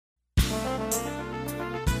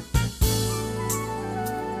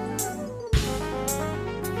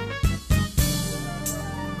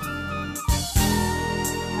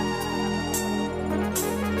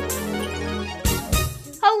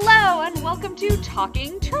welcome to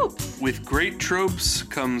Talking Tropes. With great tropes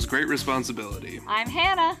comes great responsibility. I'm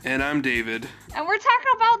Hannah. And I'm David. And we're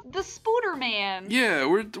talking about the Spooderman. Yeah,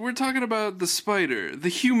 we're talking about the spider, the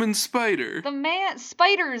human spider.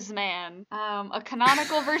 Spider's Man. A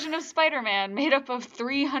canonical version of Spider-Man made up of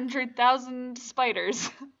 300,000 spiders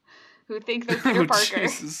who think they're Peter Parker.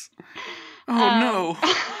 Jesus. Oh no.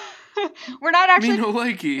 We're not actually... Me no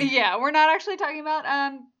likey. Yeah, we're not actually talking about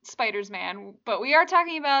Spider's Man, but we are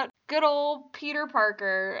talking about good old Peter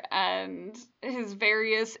Parker and his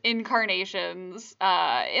various incarnations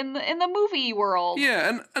in the movie world.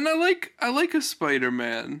 Yeah, and I like a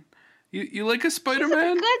Spider-Man. You like a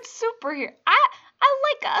Spider-Man? He's a good superhero. I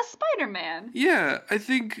like a Spider-Man. Yeah, I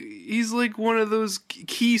think he's like one of those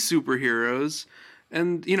key superheroes.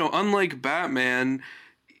 And, you know, unlike Batman,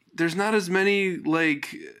 there's not as many,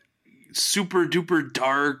 like, super duper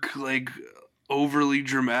dark, like, overly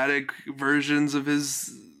dramatic versions of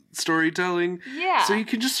his storytelling. Yeah. So you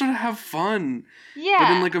can just sort of have fun. Yeah.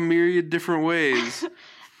 But in, like, a myriad different ways. Well,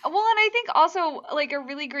 and I think also, like, a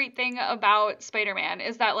really great thing about Spider-Man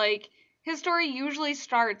is that, like, his story usually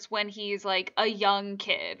starts when he's, like, a young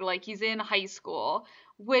kid. Like, he's in high school.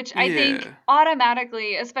 Which I think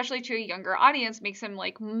automatically, especially to a younger audience, makes him,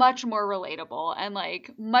 like, much more relatable and,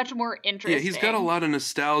 like, much more interesting. Yeah, he's got a lot of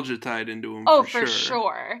nostalgia tied into him, for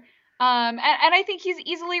sure. And I think he's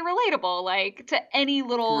easily relatable, like, to any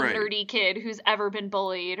little nerdy kid who's ever been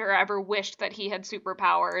bullied or ever wished that he had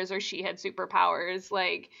superpowers or she had superpowers,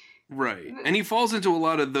 like... Right. And he falls into a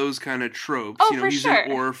lot of those kind of tropes. Oh, you know, he's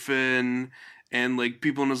an orphan... And, like,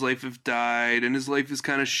 people in his life have died, and his life is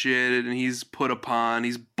kind of shit, and he's put upon,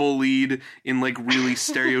 he's bullied in, like, really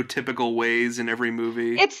stereotypical ways in every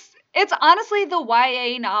movie. It's honestly the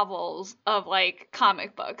YA novels of, like,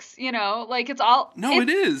 comic books, you know? Like, it's all... No, it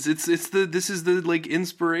is. This is the, like,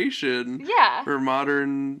 inspiration for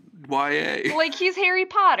modern YA. Like, he's Harry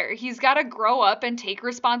Potter. He's got to grow up and take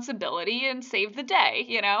responsibility and save the day,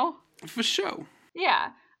 you know? For sure.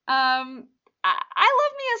 Yeah. I love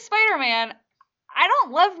me a Spider-Man. I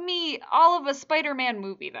don't love me all of a Spider-Man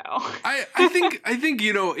movie, though. I think,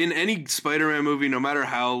 you know, in any Spider-Man movie, no matter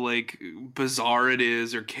how, like, bizarre it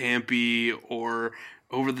is, or campy, or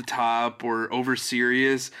over the top, or over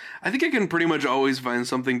serious, I think I can pretty much always find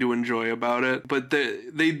something to enjoy about it. But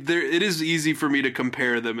it is easy for me to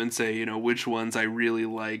compare them and say, you know, which ones I really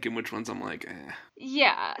like and which ones I'm like, eh.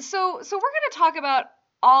 Yeah, so we're gonna talk about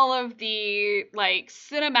all of the, like,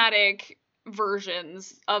 cinematic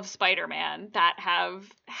versions of Spider-Man that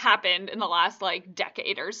have happened in the last, like,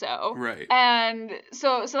 decade or so. Right. And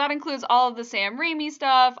so that includes all of the Sam Raimi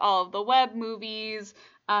stuff, all of the web movies,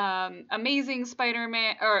 Amazing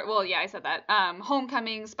Spider-Man, I said that,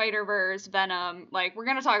 Homecoming, Spider-Verse, Venom, like, we're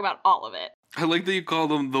gonna talk about all of it. I like that you call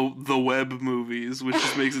them the web movies, which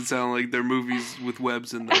just makes it sound like they're movies with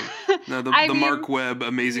webs in them. No, the Mark Webb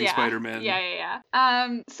Amazing Spider-Man. Yeah.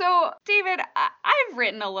 So, David, I've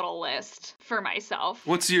written a little list for myself.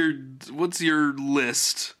 What's your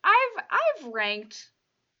list? I've ranked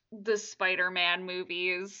the Spider-Man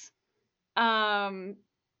movies.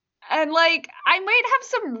 And, like, I might have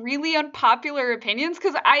some really unpopular opinions,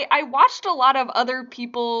 because I watched a lot of other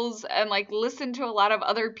people's, and, like, listened to a lot of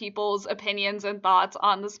other people's opinions and thoughts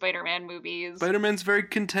on the Spider-Man movies. Spider-Man's very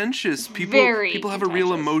contentious. People have a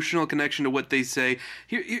real emotional connection to what they say.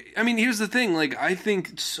 Here's the thing, like, I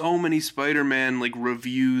think so many Spider-Man, like,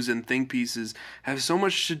 reviews and think pieces have so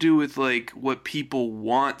much to do with, like, what people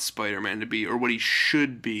want Spider-Man to be, or what he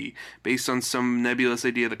should be, based on some nebulous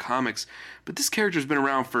idea of the comics. But this character's been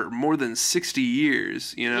around for more than 60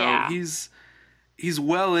 years, you know? Yeah. He's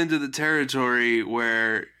well into the territory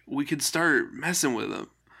where we could start messing with him.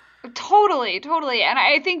 Totally. And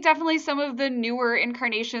I think definitely some of the newer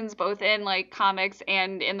incarnations, both in, like, comics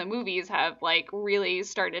and in the movies, have, like, really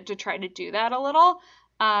started to try to do that a little.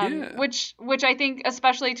 Which I think,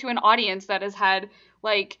 especially to an audience that has had,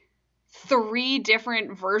 like, 3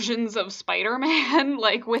 different versions of Spider-Man,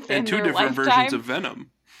 like, within their lifetime. And 2 different versions of Venom.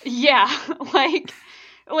 Yeah, like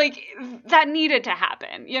that needed to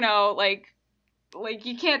happen, you know, like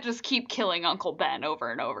you can't just keep killing Uncle Ben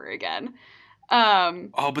over and over again.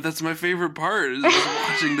 But that's my favorite part, is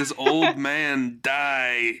watching this old man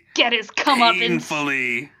die. Get his comeuppance.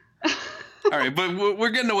 Painfully. All right, but we're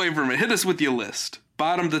getting away from it. Hit us with your list.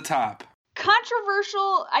 Bottom to top.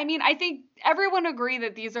 Controversial. I mean, I think everyone agree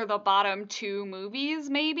that these are the bottom 2 movies,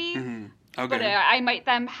 maybe. Mm-hmm. Okay. But I might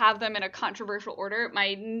have them in a controversial order.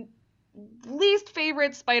 My least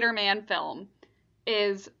favorite Spider-Man film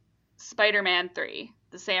is Spider-Man 3,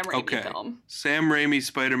 the Sam Raimi film. Sam Raimi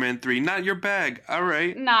Spider-Man 3. Not your bag. All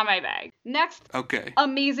right. Not my bag. Next. Okay.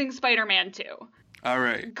 Amazing Spider-Man 2. All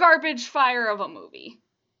right. Garbage fire of a movie.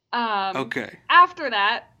 Okay. After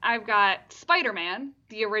that, I've got Spider-Man,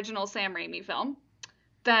 the original Sam Raimi film.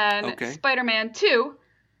 Then Spider-Man 2,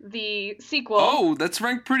 the sequel. Oh, that's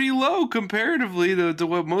ranked pretty low comparatively to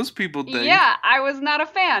what most people think. Yeah, I was not a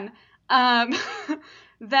fan.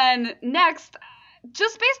 Then next,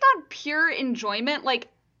 just based on pure enjoyment, like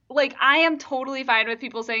I am totally fine with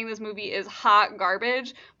people saying this movie is hot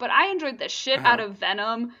garbage, but I enjoyed the shit out of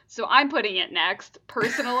Venom, so I'm putting it next,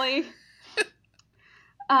 personally.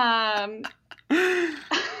 And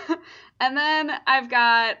then I've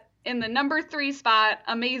got, in the number 3 spot,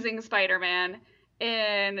 Amazing Spider-Man.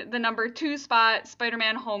 In the number 2 spot,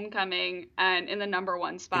 Spider-Man Homecoming. And in the number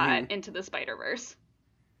 1 spot, Into the Spider-Verse.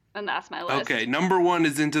 And that's my list. Okay, number 1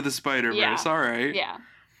 is Into the Spider-Verse. Yeah. All right. Yeah.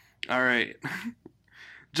 All right.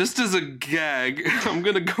 Just as a gag, I'm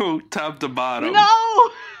going to go top to bottom.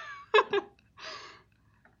 No!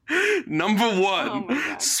 Number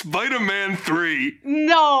 1, Spider-Man 3.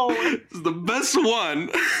 No! It's the best one.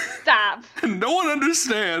 Stop. No one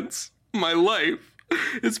understands my life.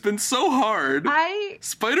 It's been so hard.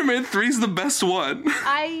 Spider-Man 3 is the best one.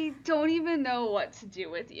 I don't even know what to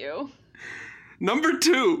do with you. Number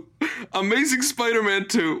 2, Amazing Spider-Man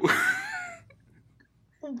 2.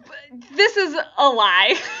 This is a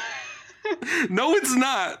lie. No, it's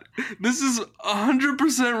not. This is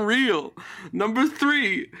 100% real. Number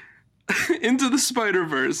 3, Into the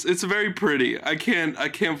Spider-Verse. It's very pretty. I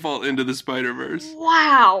can't fault Into the Spider-Verse.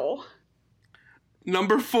 Wow.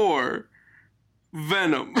 Number 4,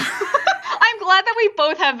 Venom. I'm glad that we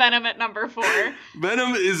both have Venom at number 4.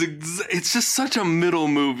 Venom is it's just such a middle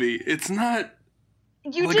movie. It's not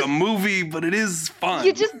a movie, but it is fun.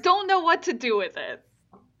 You just don't know what to do with it.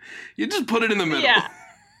 You just put it in the middle. Yeah.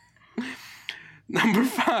 Number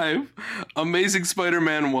 5, Amazing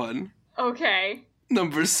Spider-Man 1. Okay.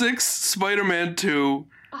 Number 6, Spider-Man 2.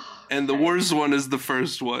 Oh, and the worst one is the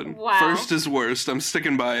first one. Wow. First is worst. I'm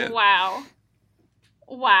sticking by it. Wow.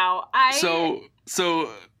 So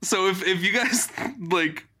if you guys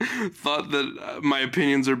thought that my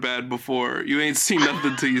opinions are bad before, you ain't seen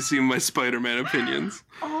nothing till you see my Spider-Man opinions.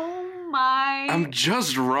 Oh my. I'm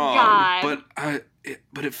just wrong. God.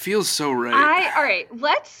 But it feels so right. All right,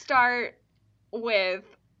 let's start with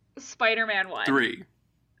Spider-Man 1. 3.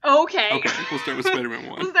 Okay, we'll start with Spider-Man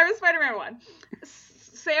 1. We'll start with Spider-Man 1.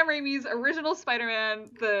 Sam Raimi's original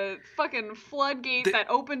Spider-Man, the fucking floodgate that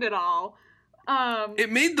opened it all. It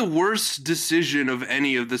made the worst decision of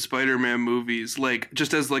any of the Spider-Man movies,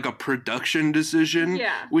 just as a production decision.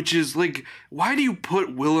 Yeah. Which is why do you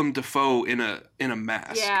put Willem Dafoe in a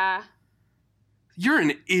mask? Yeah. You're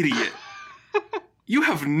an idiot. You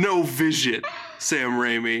have no vision, Sam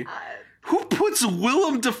Raimi. Who puts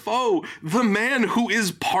Willem Dafoe, the man who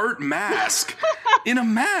is part mask, in a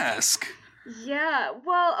mask? Yeah,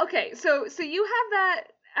 well, okay, so you have that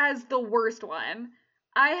as the worst one.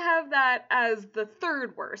 I have that as the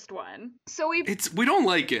third worst one. So we don't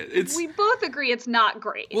like it. We both agree it's not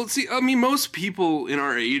great. Well, see, I mean, most people in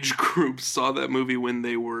our age group saw that movie when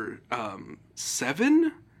they were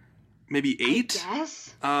 7, maybe 8. I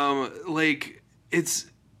guess.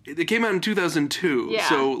 It came out in 2002. Yeah.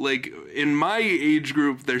 So in my age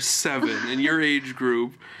group, they're 7. In your age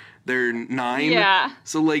group, they're 9. Yeah.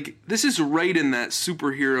 So this is right in that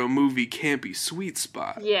superhero movie campy sweet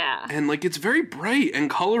spot. Yeah. And it's very bright and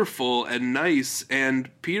colorful and nice, and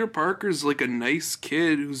Peter Parker's a nice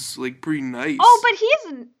kid who's pretty nice. Oh, but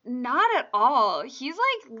he's not at all. He's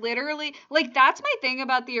literally that's my thing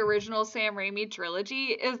about the original Sam Raimi trilogy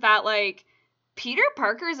is that Peter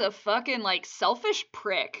Parker's a fucking selfish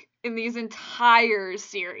prick in these entire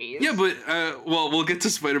series. Yeah, but we'll get to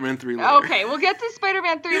Spider-Man 3 later. Okay, we'll get to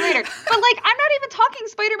Spider-Man 3 later. But I'm not even talking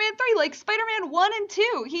Spider-Man 3, Spider-Man 1 and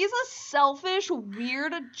 2. He's a selfish,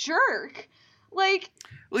 weird jerk. Well,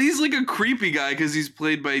 he's a creepy guy because he's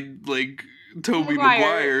played by Tobey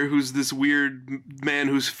Maguire, who's this weird man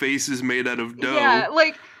whose face is made out of dough. Yeah,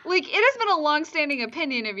 it has been a long-standing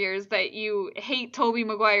opinion of yours that you hate Tobey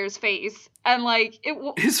Maguire's face, and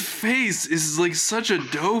his face is such a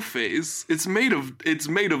dough face. It's made of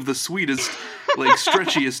the sweetest,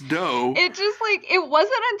 stretchiest dough. It just it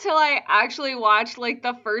wasn't until I actually watched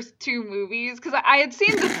the first 2 movies, because I had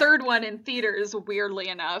seen the third one in theaters, weirdly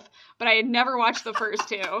enough, but I had never watched the first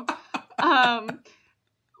 2.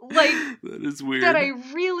 That is weird. That I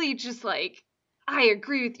really just I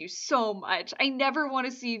agree with you so much. I never want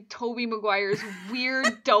to see Tobey Maguire's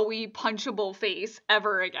weird, doughy, punchable face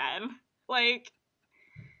ever again.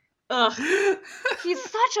 Ugh. He's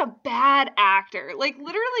such a bad actor.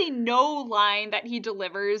 Literally no line that he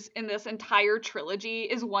delivers in this entire trilogy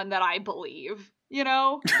is one that I believe. you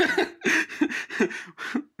know?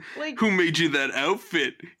 Like, who made you that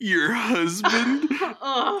outfit? Your husband?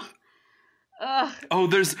 Ugh. Oh,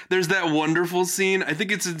 there's that wonderful scene. I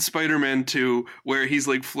think it's in Spider-Man 2 where he's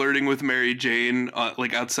like flirting with Mary Jane,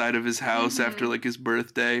 like outside of his house after like his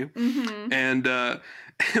birthday, and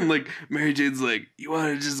like Mary Jane's like, "You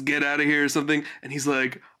want to just get out of here or something?" And he's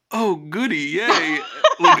like, "Oh, goody, yay!"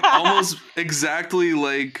 Like almost exactly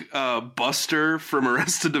like Buster from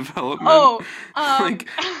Arrested Development. Oh, like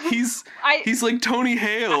he's like Tony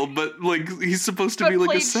Hale, but like he's supposed to be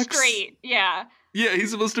like a sex straight, yeah. Yeah,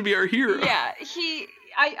 he's supposed to be our hero. Yeah,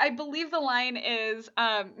 I believe the line is,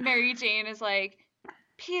 Mary Jane is like,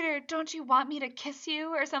 "Peter, don't you want me to kiss you?"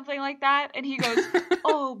 or something like that. And he goes,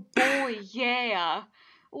 "Oh boy, yeah."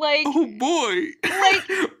 Like, oh boy. Like,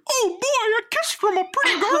 oh boy, a kiss from a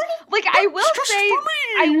pretty girl. Like, I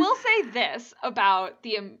will say this about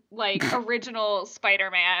the like original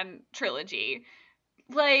Spider-Man trilogy.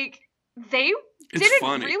 Like, they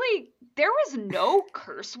didn't really. There was no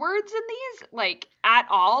curse words in these, like, at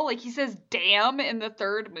all. Like, he says damn in the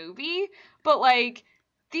third movie. But, like,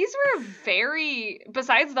 these were very,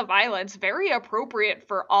 besides the violence, very appropriate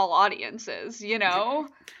for all audiences, you know?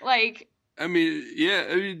 Like... I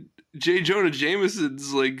mean, J. Jonah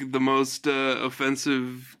Jameson's, like, the most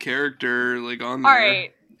offensive character, like, on there. All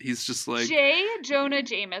right. He's just like... J. Jonah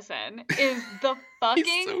Jameson is the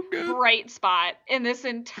fucking so bright spot in this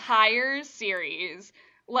entire series.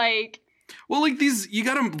 Like, well, like you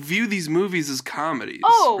gotta view these movies as comedies,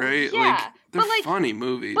 right? Yeah. Like, they're funny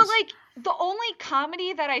movies. But like, the only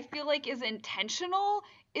comedy that I feel like is intentional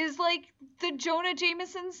is like the Jonah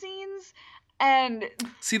Jameson scenes. And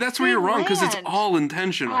see, that's where you're wrong, because it's all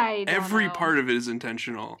intentional. Every part of it is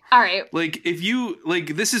intentional. All right. Like, if you,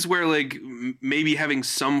 like, this is where, like, maybe having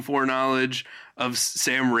some foreknowledge of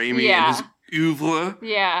Sam Raimi and his oeuvre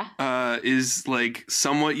is, like,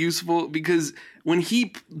 somewhat useful, because when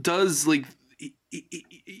he does, like,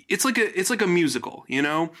 it's like a musical, you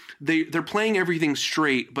know? They're playing everything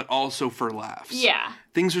straight, but also for laughs. Yeah.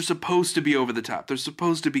 Things are supposed to be over the top. They're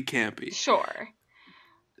supposed to be campy. Sure.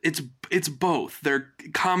 It's both. They're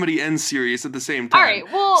comedy and serious at the same time. All right.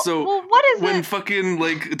 Well, what is when fucking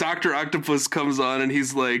like Dr. Octopus comes on and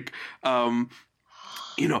he's like,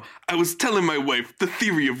 you know, I was telling my wife the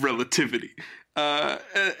theory of relativity.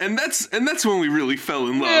 And that's when we really fell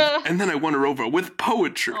in love. And then I won her over with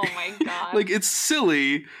poetry. Oh my god. Like, it's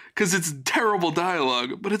silly because it's terrible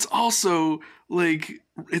dialogue, but it's also like,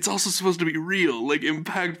 it's also supposed to be real, like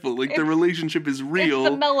impactful. Like, the relationship is real.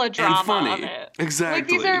 It's the melodrama and funny. Of it. Exactly. Like,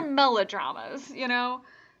 these are melodramas, you know?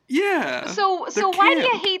 Yeah. So why do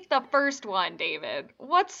you hate the first one, David?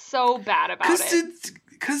 What's so bad about it?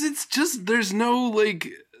 Because it's just, there's no, like,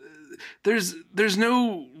 there's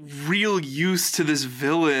no real use to this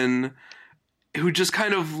villain who just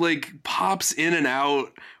kind of, like, pops in and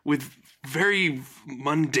out with very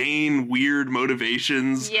mundane, weird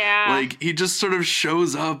motivations. Yeah. Like, he just sort of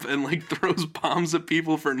shows up and, like, throws bombs at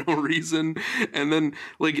people for no reason. And then,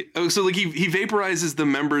 like, so, like, he vaporizes the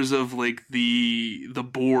members of, like, the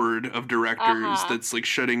board of directors that's, like,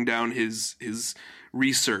 shutting down his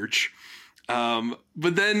research.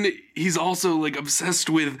 But then he's also, like,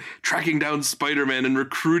 obsessed with tracking down Spider-Man and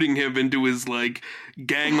recruiting him into his, like,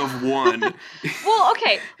 gang of one. Well,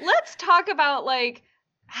 okay, let's talk about, like,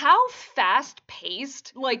 how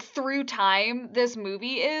fast-paced, like, through time this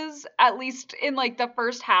movie is, at least in, like, the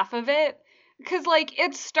first half of it. Because, like,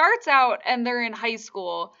 it starts out and they're in high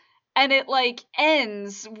school, and it, like,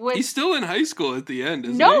 ends with... He's still in high school at the end,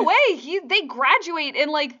 isn't he? No way! They graduate in,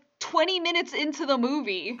 like, 20 minutes into the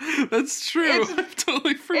movie. That's true. I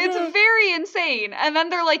totally forgot. It's very insane. And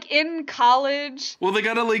then they're, like, in college. Well, they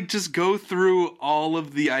gotta, like, just go through all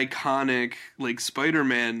of the iconic, like,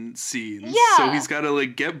 Spider-Man scenes. Yeah. So he's gotta,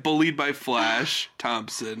 like, get bullied by Flash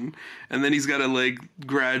Thompson, and then he's gotta, like,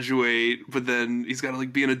 graduate, but then he's gotta,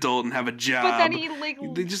 like, be an adult and have a job. But then he, like...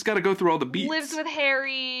 They just gotta go through all the beats. Lives with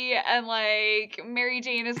Harry, and, like, Mary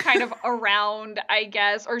Jane is kind of around, I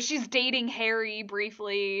guess. Or she's dating Harry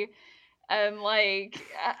briefly. And, like,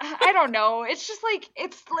 I don't know. It's just, like,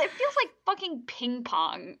 it feels like fucking ping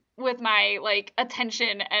pong with my, like,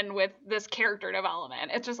 attention and with this character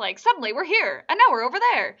development. It's just, like, suddenly we're here, and now we're over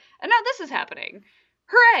there, and now this is happening.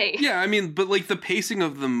 Hooray! Yeah, I mean, but, like, the pacing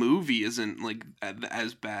of the movie isn't, like,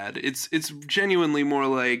 as bad. It's genuinely more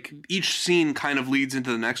like each scene kind of leads into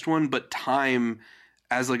the next one, but time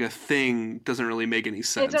as, like, a thing doesn't really make any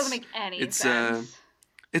sense. It doesn't make any sense.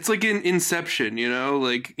 It's like in Inception, you know?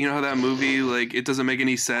 Like, you know how that movie, like, it doesn't make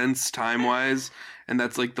any sense time-wise, and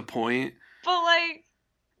that's, like, the point? But, like,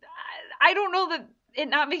 I don't know that it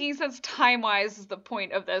not making sense time-wise is the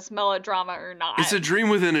point of this, melodrama or not. It's a dream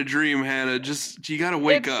within a dream, Hannah. Just, you gotta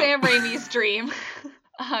wake up. It's Sam Raimi's dream.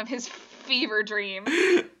 His fever dream.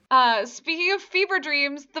 Speaking of fever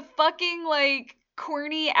dreams, the fucking, like,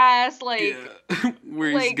 corny ass, like... Yeah.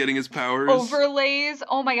 Where he's getting his powers. Overlays.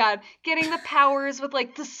 Oh my god. Getting the powers with,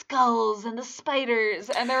 like, the skulls and the spiders.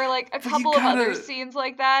 And there were, like, a couple of other scenes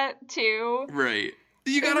like that, too. Right.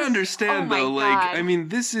 You gotta understand, though, like, I mean,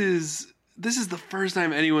 this is the first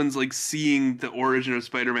time anyone's, like, seeing the origin of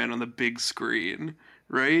Spider-Man on the big screen,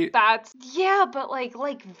 right? Yeah, but,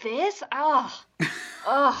 like this? Ugh.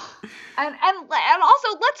 Ugh. And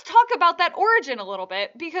also, let's talk about that origin a little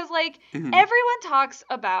bit, because, like, everyone talks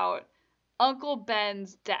about Uncle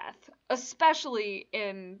Ben's death, especially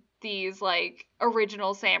in these, like,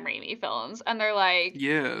 original Sam Raimi films, and they're like...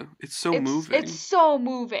 Yeah, it's so moving. It's so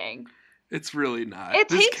moving. It's really not.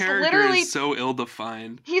 This character is so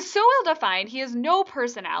ill-defined. He's so ill-defined. He has no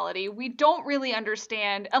personality. We don't really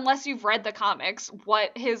understand, unless you've read the comics,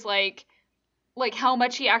 what his, like how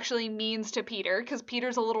much he actually means to Peter, because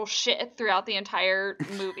Peter's a little shit throughout the entire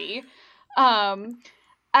movie. And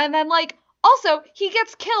then, like, also, he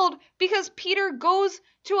gets killed because Peter goes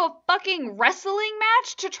to a fucking wrestling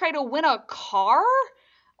match to try to win a car?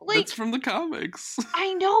 Like, that's from the comics.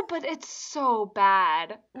 I know, but it's so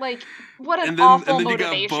bad. Like, what an awful motivation.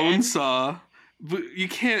 And then you got Bonesaw. But you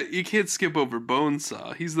can't skip over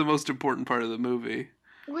Bonesaw. He's the most important part of the movie.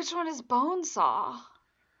 Which one is Bonesaw?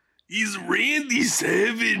 He's Randy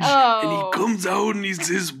Savage. Oh. And he comes out and he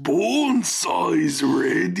says, Bonesaw is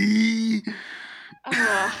ready.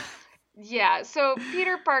 Yeah, so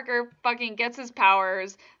Peter Parker fucking gets his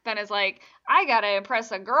powers, then is like, I gotta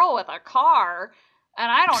impress a girl with a car. And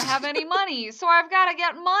I don't have any money, so I've got to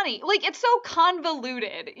get money. Like, it's so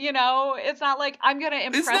convoluted, you know? It's not like I'm going to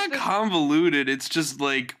impress... It's not convoluted, it's just,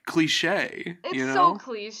 like, cliche, you know? So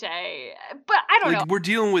cliche. But I don't know. We're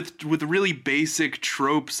dealing with really basic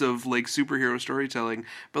tropes of, like, superhero storytelling.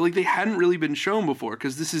 But, like, they hadn't really been shown before,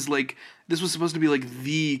 because this was supposed to be, like,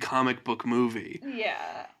 the comic book movie.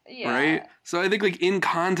 Yeah. Right? So I think, like, in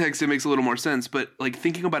context, it makes a little more sense. But, like,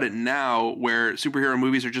 thinking about it now, where superhero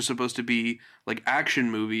movies are just supposed to be, like,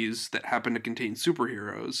 action movies that happen to contain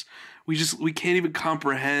superheroes, we can't even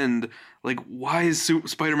comprehend, like, why is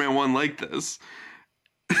Spider-Man 1 like this?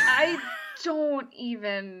 I don't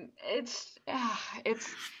even... It's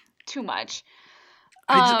too much.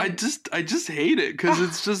 I just hate it,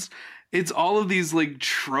 because it's all of these, like,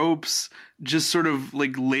 tropes just sort of,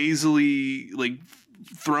 like, lazily, like,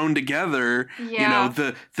 thrown together. You know,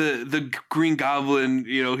 the Green Goblin,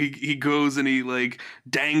 you know, he goes and he, like,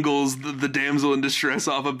 dangles the damsel in distress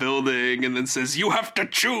off a building and then says, you have to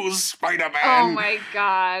choose, Spider-Man. Oh my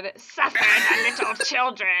god. Suffer the little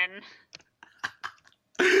children.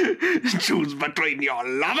 Choose between your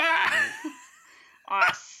lover. Or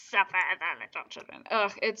suffer the little children.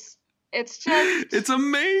 Ugh, it's just... It's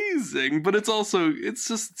amazing, but it's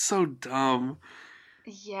just so dumb.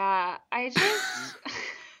 Yeah, I just...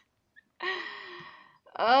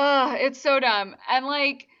 it's so dumb. And,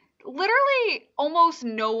 like, literally almost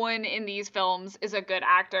no one in these films is a good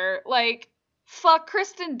actor. Like, fuck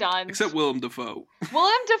Kristen Dunst. Except Willem Dafoe.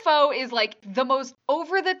 Willem Dafoe is, like, the most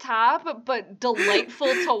over-the-top but delightful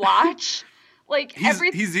to watch. Like,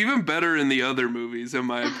 he's even better in the other movies, in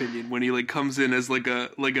my opinion, when he, like, comes in as like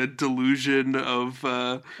a delusion of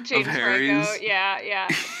Harry's. Franco. Yeah.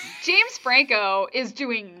 James Franco is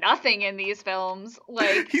doing nothing in these films.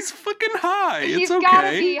 Like, he's fucking high. He's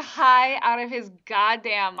gotta be high out of his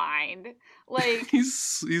goddamn mind. Like, he's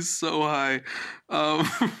so high.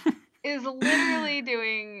 Is literally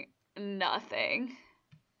doing nothing.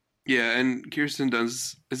 Yeah, and Kirsten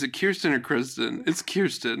Dunst. Is it Kirsten or Kristen? It's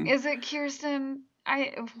Kirsten. Is it Kirsten?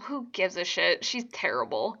 Who gives a shit? She's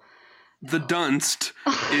terrible. The Dunst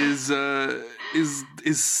is I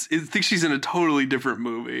think she's in a totally different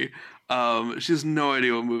movie. She has no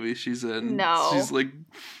idea what movie she's in. No. She's like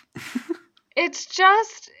it's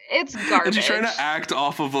garbage. And she's trying to act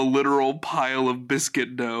off of a literal pile of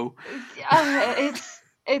biscuit dough.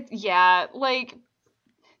 Like,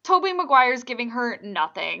 Tobey Maguire's giving her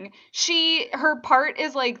nothing. Her part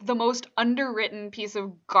is, like, the most underwritten piece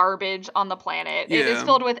of garbage on the planet. Yeah. It is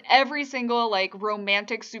filled with every single, like,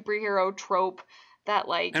 romantic superhero trope that,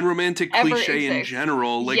 like, and romantic cliche in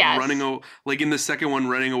general, like, like in the second one,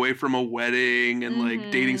 running away from a wedding and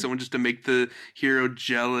like dating someone just to make the hero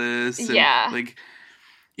jealous. And, like,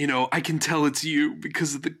 you know, I can tell it's you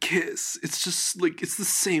because of the kiss. It's just like, it's the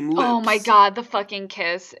same lips. Oh my god, the fucking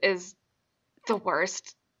kiss is the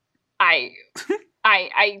worst.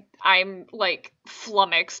 I'm like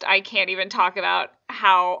flummoxed. I can't even talk about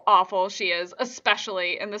how awful she is,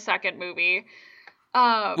 especially in the second movie.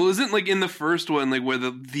 Well, isn't like in the first one, like where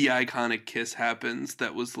the iconic kiss happens?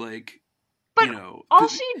 That was like, but all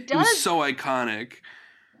she does, it was so iconic.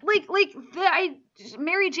 Like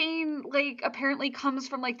Mary Jane like apparently comes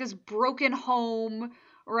from like this broken home,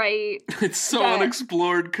 right? It's so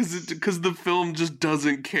unexplored because the film just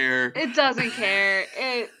doesn't care. It doesn't care.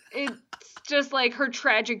 It's just like her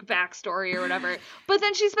tragic backstory or whatever. But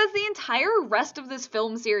then she spends the entire rest of this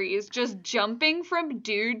film series just jumping from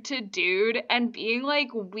dude to dude and being like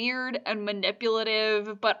weird and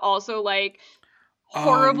manipulative, but also like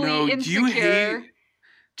horribly insecure.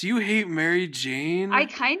 Do you hate Mary Jane? I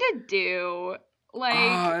kind of do. Like,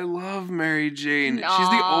 I love Mary Jane. Nah. She's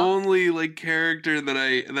the only like character that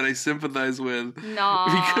I sympathize with. Nah.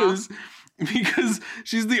 Because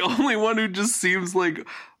she's the only one who just seems like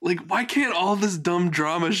why can't all this dumb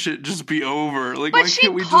drama shit just be over? Like, but why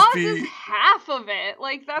can't we just be half of it?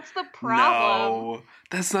 Like, that's the problem. No,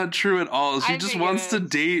 that's not true at all. She just wants to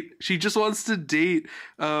date. She just wants to date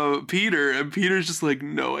Peter, and Peter's just like,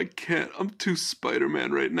 no, I can't. I'm too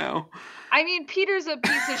Spider-Man right now. I mean, Peter's a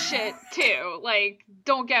piece of shit too. Like,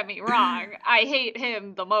 don't get me wrong. I hate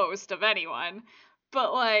him the most of anyone.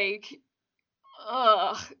 But like,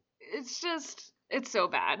 it's so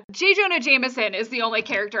bad. J. Jonah Jameson is the only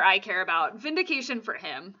character I care about. Vindication for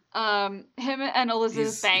him. Him and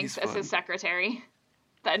Elizabeth Banks as his secretary.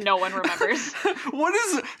 That no one remembers.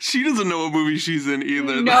 She doesn't know what movie she's in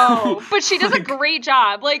either. No, but she does a great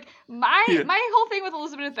job. Like, my whole thing with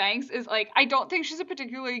Elizabeth Banks is, like, I don't think she's a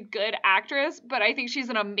particularly good actress, but I think she's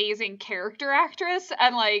an amazing character actress,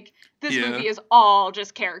 and, like, this movie is all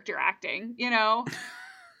just character acting, you know?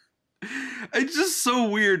 It's just so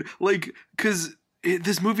weird, like, because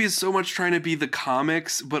this movie is so much trying to be the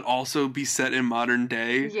comics, but also be set in modern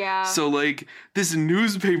day. Yeah. So, like, this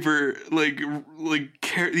newspaper,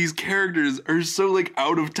 these characters are so, like,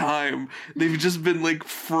 out of time. They've just been, like,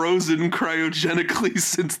 frozen cryogenically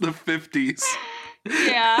since the 50s.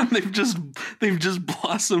 Yeah. And they've just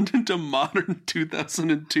blossomed into modern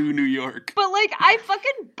 2002 New York. But, like, I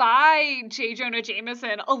fucking buy J. Jonah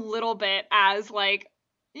Jameson a little bit as, like,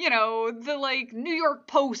 you know, the, like, New York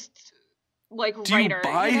Post, like, do writer. Do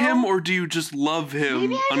you buy him, or do you just love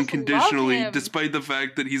him unconditionally, love him. Despite the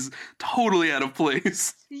fact that he's totally out of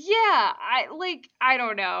place? Yeah, I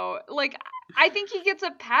don't know. Like, I think he gets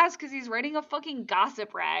a pass because he's writing a fucking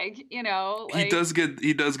gossip rag, you know? Like,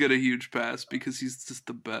 he does get a huge pass because he's just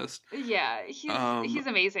the best. Yeah, he's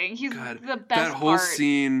amazing. He's the best that whole part.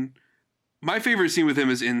 scene... My favorite scene with him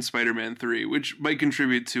is in Spider-Man 3, which might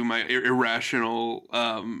contribute to my irrational,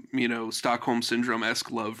 Stockholm Syndrome-esque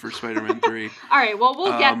love for Spider-Man 3. All right, well,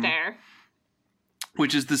 we'll get there.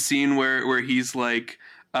 Which is the scene where he's like,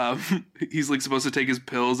 he's like supposed to take his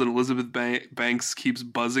pills, and Elizabeth Banks keeps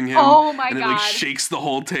buzzing him. Oh my God. And it like shakes the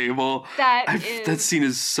whole table. That scene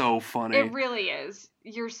is so funny. It really is.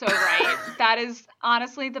 You're so right. That is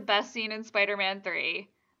honestly the best scene in Spider-Man 3.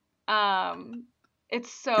 It's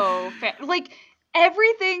so like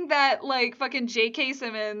everything that like fucking J.K.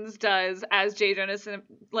 Simmons does as J. Jonah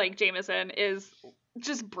Jameson is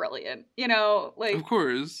just brilliant, you know? Like, of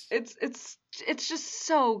course, it's just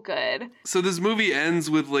so good. So this movie ends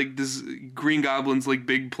with like this Green Goblin's like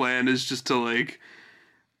big plan is just to like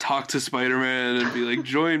talk to Spider-Man and be like,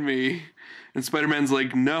 join me, and Spider-Man's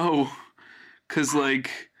like, no, because like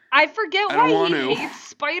I forget why he hates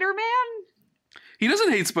Spider-Man. He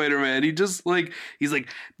doesn't hate Spider-Man. He just, like, he's like,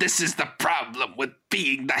 this is the problem with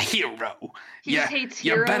being the hero. He hates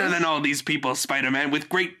heroes. You're better than all these people, Spider-Man. With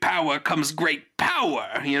great power comes great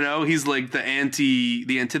power. You know, he's like the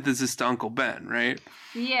antithesis to Uncle Ben, right?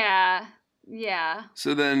 Yeah. Yeah.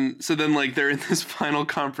 So then, like, they're in this final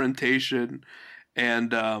confrontation,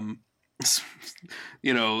 and,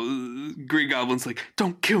 Green Goblin's like,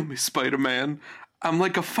 don't kill me, Spider-Man. I'm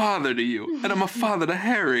like a father to you, and I'm a father to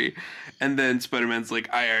Harry. And then Spider-Man's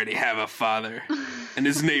like, I already have a father, and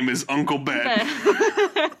his name is Uncle Ben.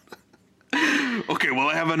 Okay, well,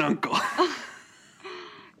 I have an uncle.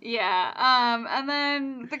 Yeah, and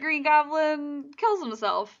then the Green Goblin kills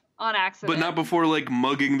himself on accident. But not before, like,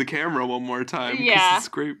 mugging the camera one more time. Yeah. It's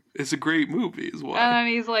great. It's a great movie, is why. And then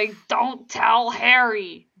he's like, don't tell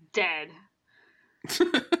Harry. Dead.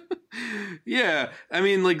 Yeah, I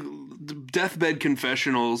mean, like, deathbed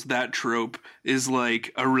confessionals, that trope is,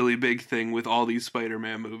 like, a really big thing with all these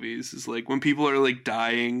Spider-Man movies. Is like, when people are, like,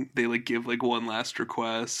 dying, they, like, give, like, one last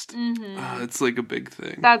request. Mm-hmm. It's, like, a big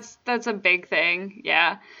thing. That's a big thing,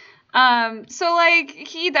 yeah. So, like,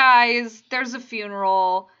 he dies, there's a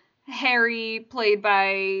funeral, Harry, played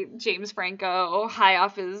by James Franco, high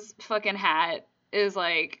off his fucking hat, is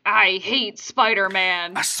like, I hate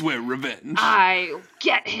Spider-Man. I swear revenge. I'll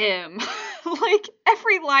get him. Like,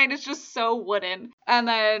 every line is just so wooden. And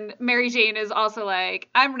then Mary Jane is also like,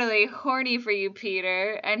 I'm really horny for you,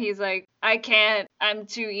 Peter. And he's like, I can't. I'm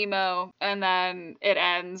too emo. And then it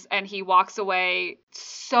ends, and he walks away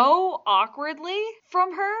so awkwardly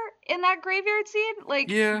from her in that graveyard scene. Like,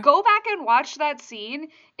 Go back and watch that scene.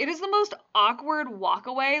 It is the most awkward walk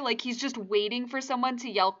away. Like, he's just waiting for someone to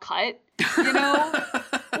yell cut, you know?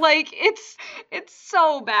 Like, it's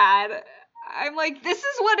so bad. I'm like, this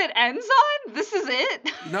is what it ends on? This is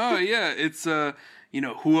it? No, yeah, it's,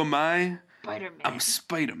 who am I? Spider-Man. I'm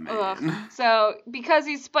Spider-Man. Ugh. So, because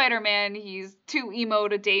he's Spider-Man, he's too emo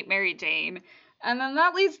to date Mary Jane. And then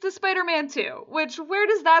that leads to Spider-Man 2, which, where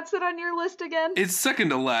does that sit on your list again? It's second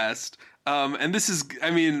to last. And this is,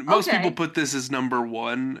 most people put this as number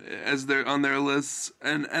one on their lists,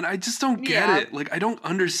 and I just don't get it. Like, I don't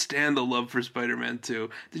understand the love for Spider-Man 2.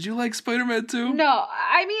 Did you like Spider-Man 2? No,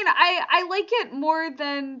 I mean, I like it more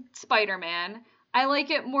than Spider-Man. I like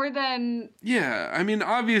it more than... Yeah, I mean,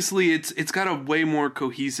 obviously, it's got a way more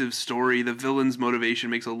cohesive story. The villain's motivation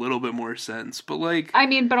makes a little bit more sense, but like... I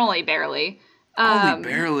mean, but only barely. Only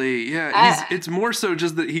barely, yeah. It's more so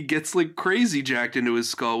just that he gets like crazy jacked into his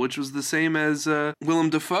skull, which was the same as Willem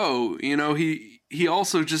Dafoe. You know, he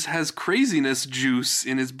also just has craziness juice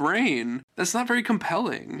in his brain. That's not very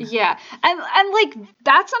compelling. Yeah, and like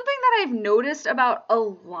that's something that I've noticed about a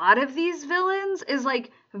lot of these villains is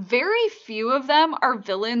like very few of them are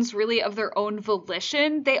villains really of their own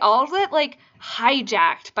volition. They all get like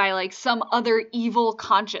hijacked by like some other evil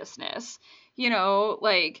consciousness. You know,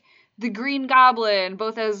 like the Green Goblin,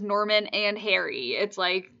 both as Norman and Harry. It's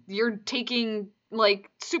like you're taking like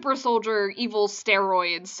super soldier evil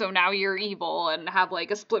steroids, so now you're evil and have like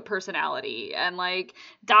a split personality. And like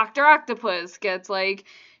Dr. Octopus gets like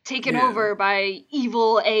taken over by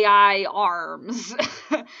evil AI arms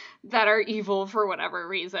that are evil for whatever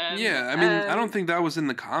reason. Yeah, I mean, I don't think that was in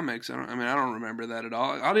the comics. I don't remember that at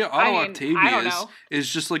all. Otto Octavius is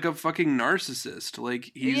just like a fucking narcissist.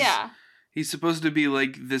 Like he's supposed to be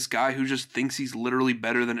like this guy who just thinks he's literally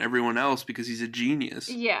better than everyone else because he's a genius.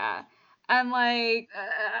 Yeah. And like,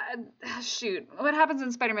 shoot, what happens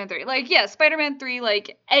in Spider-Man 3? Like, yeah, Spider-Man 3,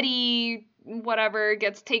 like, Eddie, whatever,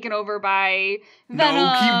 gets taken over by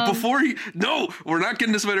Venom. No, we're not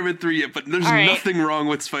getting to Spider-Man 3 yet, but there's nothing wrong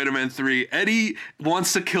with Spider-Man 3. Eddie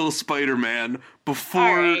wants to kill Spider-Man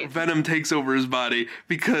before Venom takes over his body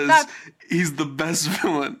because he's the best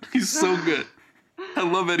villain. He's so good. I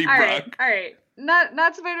love Eddie Brock. All right.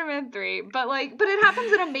 Not Spider-Man 3, but it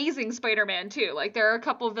happens in Amazing Spider-Man 2. Like, there are a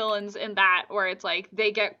couple villains in that where it's like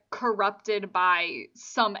they get corrupted by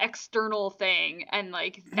some external thing, and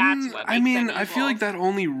like that's what makes them evil. I feel like that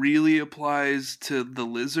only really applies to the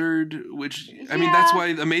Lizard, which I mean that's why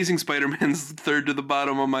Amazing Spider-Man's third to the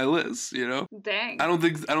bottom on my list. You know, dang. I don't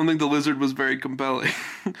think the Lizard was very compelling.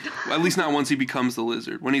 At least not once he becomes the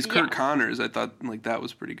Lizard. When he's Kurt Connors, I thought like that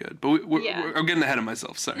was pretty good. But I'm getting ahead of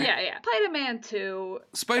myself. Sorry. Yeah. Spider-Man 2.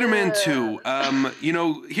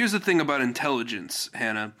 Here's the thing about intelligence,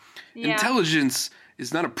 Hannah. Yeah. Intelligence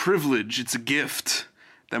is not a privilege, it's a gift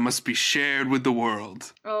that must be shared with the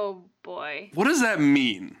world. Oh, boy. What does that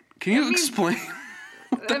mean? Can you explain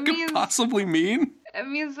what that could possibly mean? It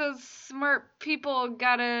means that smart people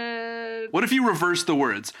gotta... What if you reverse the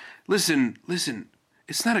words? Listen,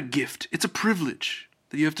 it's not a gift, it's a privilege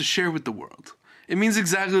that you have to share with the world. It means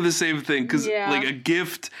exactly the same thing, because like a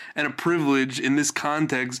gift and a privilege in this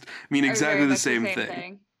context mean exactly the same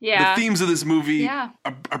thing. Yeah. The themes of this movie are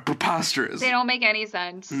preposterous. They don't make any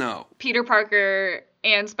sense. No. Peter Parker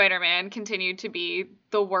and Spider-Man continue to be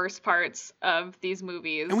the worst parts of these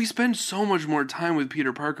movies. And we spend so much more time with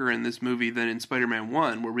Peter Parker in this movie than in Spider-Man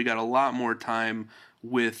 1, where we got a lot more time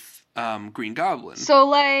with Green Goblin. So,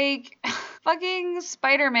 like, fucking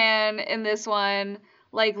Spider-Man in this one...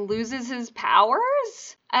 like, loses his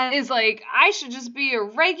powers and is like, I should just be a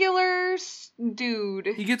regular dude.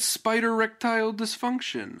 He gets spider erectile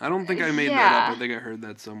dysfunction. I don't think I made that up. I think I heard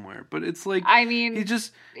that somewhere. But it's like, I mean,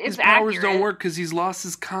 his powers don't work because he's lost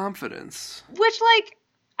his confidence. Which, like,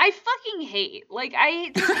 I fucking hate. Like,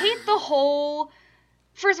 I just hate the whole...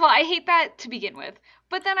 First of all, I hate that to begin with.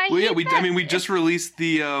 But then we just released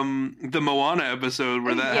the Moana episode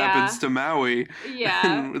where that happens to Maui.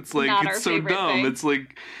 Yeah. And it's like it's so dumb. Thing. It's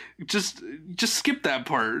like just skip that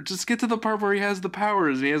part. Just get to the part where he has the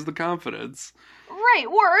powers and he has the confidence. Right,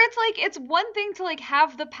 or it's like, it's one thing to like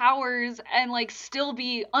have the powers and like still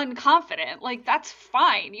be unconfident. Like, that's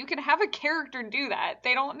fine. You can have a character do that.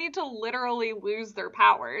 They don't need to literally lose their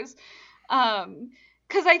powers.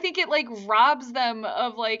 Because I think it like robs them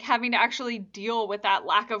of like having to actually deal with that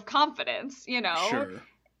lack of confidence, you know? Sure.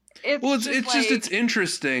 It's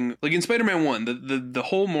interesting. Like in Spider-Man 1, the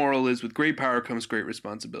whole moral is with great power comes great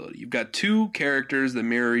responsibility. You've got two characters that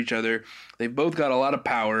mirror each other. They've both got a lot of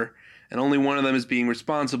power, and only one of them is being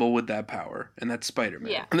responsible with that power, and that's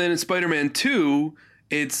Spider-Man. Yeah. And then in Spider-Man 2,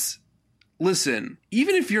 it's, listen,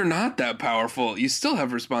 even if you're not that powerful, you still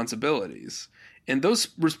have responsibilities. And those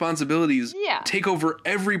responsibilities take over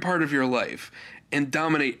every part of your life and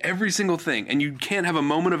dominate every single thing, and you can't have a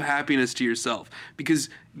moment of happiness to yourself because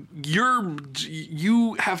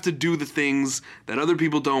you have to do the things that other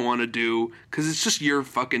people don't want to do because it's just your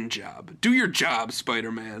fucking job. Do your job,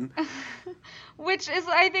 Spider-Man. Which is,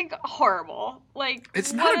 I think, horrible. Like,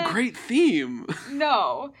 it's not a great theme.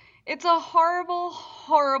 No. It's a horrible,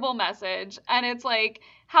 horrible message. And it's like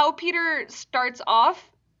how Peter starts off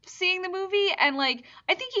seeing the movie, and like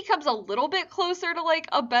I think he comes a little bit closer to like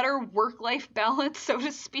a better work-life balance, so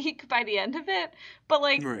to speak, by the end of it, but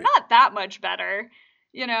like not that much better,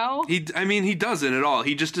 you know? He doesn't at all.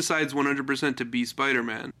 He just decides 100% to be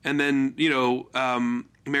Spider-Man. And then, you know,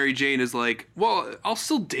 Mary Jane is like, well, I'll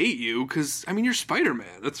still date you because, I mean, you're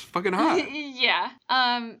Spider-Man. That's fucking hot. Yeah.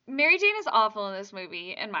 Mary Jane is awful in this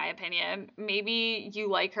movie, in my opinion. Maybe you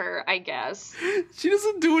like her, I guess. She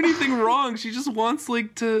doesn't do anything wrong. She just wants,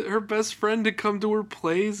 like, her best friend to come to her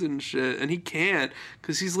plays and shit. And he can't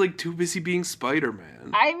because he's, like, too busy being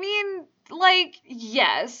Spider-Man. I mean, like,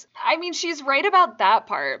 yes. I mean, she's right about that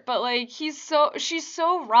part, but, like, she's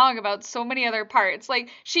so wrong about so many other parts.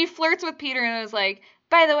 Like, she flirts with Peter and is like,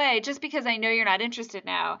 by the way, just because I know you're not interested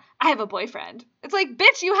now, I have a boyfriend. It's like,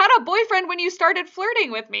 bitch, you had a boyfriend when you started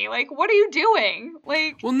flirting with me. Like, what are you doing?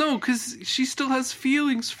 Like, well, no, because she still has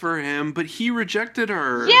feelings for him, but he rejected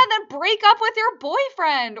her. Yeah, then break up with your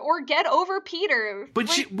boyfriend or get over Peter. But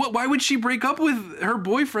like, why would she break up with her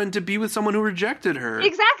boyfriend to be with someone who rejected her?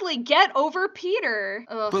 Exactly, get over Peter.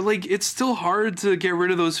 Ugh. But like, it's still hard to get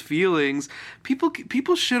rid of those feelings.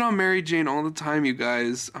 People shit on Mary Jane all the time, you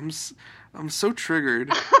guys. I'm so triggered.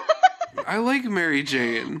 I like Mary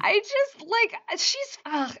Jane. I just,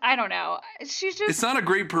 like, I don't know. She's just... It's not a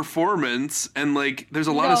great performance, and, like, there's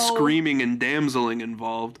a lot of screaming and damseling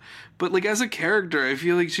involved. But, like, as a character, I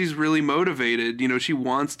feel like she's really motivated. You know, she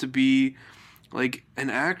wants to be, like, an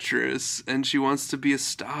actress, and she wants to be a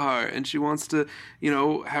star, and she wants to, you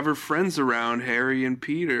know, have her friends around, Harry and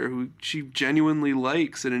Peter, who she genuinely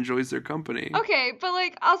likes and enjoys their company. Okay, but,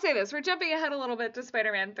 like, I'll say this. We're jumping ahead a little bit to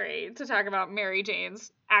Spider-Man 3 to talk about Mary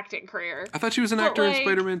Jane's acting career. I thought she was an actor in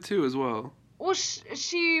Spider-Man 2 as well. Well,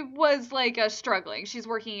 she was, like, struggling. She's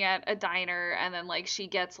working at a diner, and then, like, she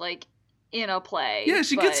gets, like, in a play. Yeah,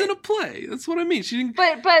 she gets in a play. That's what I mean. She didn't...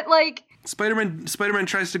 But, like... Spider-Man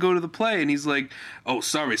tries to go to the play, and he's like, oh,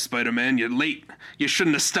 sorry, Spider-Man, you're late. You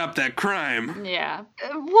shouldn't have stopped that crime. Yeah.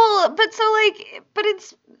 Well, but so, like, but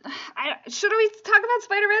it's... should we talk about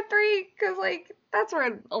Spider-Man 3? Because, like, that's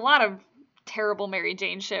where a lot of terrible Mary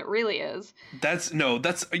Jane shit really is.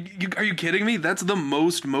 Are you kidding me? That's the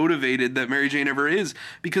most motivated that Mary Jane ever is,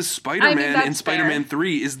 because Spider-Man in Spider-Man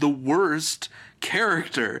 3 is the worst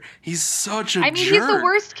character. He's such a jerk. He's the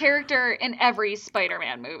worst character in every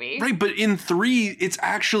Spider-Man movie. Right, but in 3, it's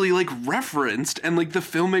actually, like, referenced, and, like, the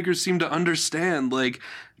filmmakers seem to understand, like,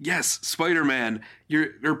 yes, Spider-Man,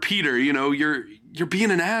 or Peter, you know, you're being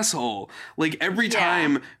an asshole. Like, every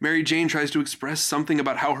time Mary Jane tries to express something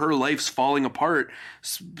about how her life's falling apart,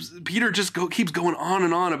 Peter just keeps going on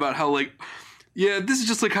and on about how, like, yeah, this is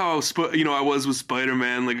just like how I was with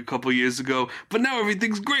Spider-Man like a couple years ago, but now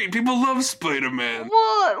everything's great. People love Spider-Man.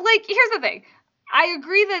 Well, like, here's the thing. I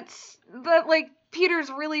agree that like Peter's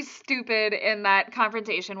really stupid in that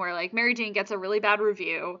confrontation where like Mary Jane gets a really bad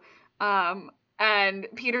review, and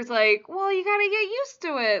Peter's like, well, you gotta get used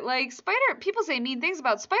to it. Like, people say mean things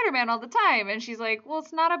about Spider-Man all the time. And she's like, well,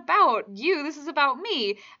 it's not about you. This is about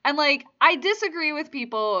me. And, like, I disagree with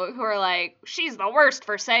people who are like, she's the worst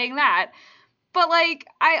for saying that. But, like,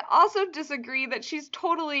 I also disagree that she's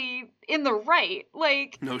totally in the right.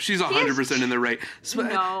 Like, no, she's 100% in the right.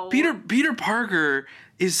 No. Peter Parker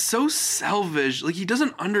is so selfish. Like, he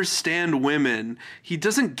doesn't understand women. He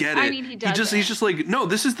doesn't get it. I mean, he doesn't. He's just like, no,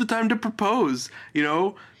 this is the time to propose, you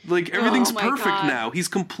know? Like, everything's perfect now. He's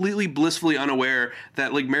completely blissfully unaware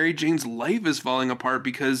that, like, Mary Jane's life is falling apart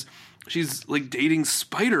because she's like dating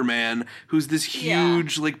Spider-Man, who's this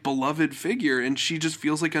huge like beloved figure, and she just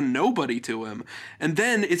feels like a nobody to him. And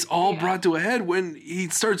then it's all brought to a head when he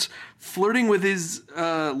starts flirting with his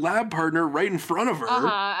lab partner right in front of her.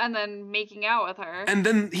 And then making out with her. And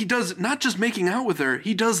then he does not just making out with her,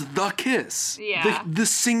 he does the kiss. Yeah. The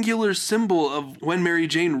singular symbol of when Mary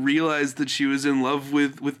Jane realized that she was in love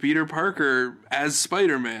with Peter Parker as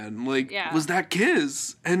Spider-Man. Like, was that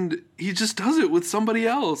kiss. And he just does it with somebody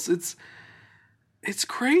else. It's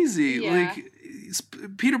crazy. Yeah. Like,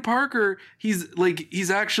 Peter Parker, he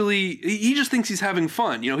just thinks he's having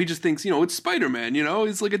fun. You know, he just thinks, you know, it's Spider-Man, you know,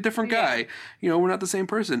 he's like a different guy. You know, we're not the same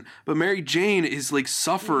person. But Mary Jane is like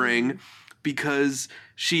suffering because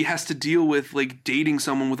she has to deal with like dating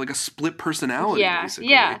someone with like a split personality, basically.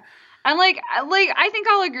 Yeah. And like I think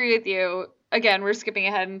I'll agree with you. Again, we're skipping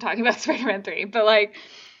ahead and talking about Spider-Man 3, but like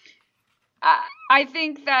I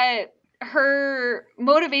think that her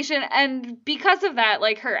motivation, and because of that,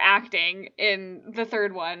 like her acting in the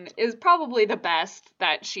third one is probably the best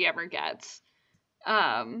that she ever gets.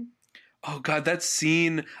 Oh God, that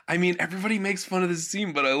scene! I mean, everybody makes fun of this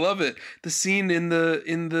scene, but I love it. The scene in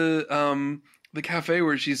the cafe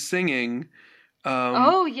where she's singing.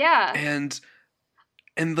 Oh yeah. And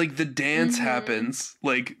like the dance happens,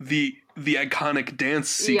 like the iconic dance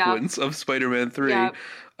sequence of Spider-Man 3. Yep.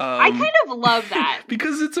 I kind of love that.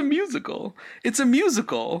 Because it's a musical. It's a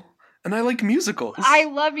musical. And I like musicals. I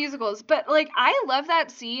love musicals. But, like, I love that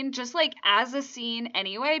scene just, like, as a scene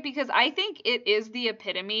anyway, because I think it is the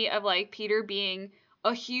epitome of, like, Peter being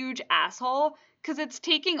a huge asshole. Because it's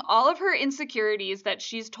taking all of her insecurities that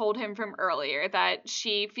she's told him from earlier, that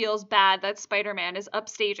she feels bad that Spider-Man is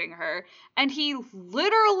upstaging her, and he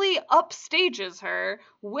literally upstages her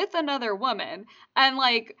with another woman. And,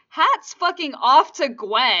 like, hats fucking off to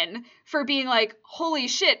Gwen for being like, holy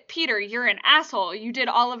shit, Peter, you're an asshole. You did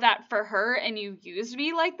all of that for her, and you used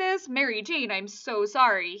me like this? Mary Jane, I'm so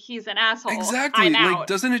sorry. He's an asshole. Exactly. I'm like, out.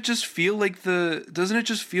 doesn't it just feel like the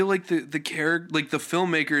character, like the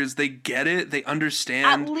filmmakers, they get it, they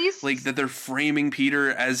understand, at least, like, that they're framing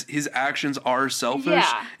Peter as his actions are selfish,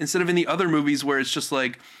 instead of in the other movies where it's just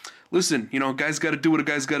like, listen, you know, guy's got to do what a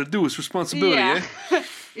guy's got to do. It's responsibility.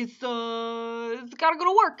 It's gotta go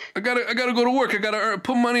to work. I gotta go to work. I gotta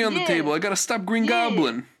put money on the table. I gotta stop Green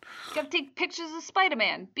Goblin. Gotta take pictures of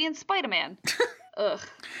Spider-Man, being Spider-Man. Ugh.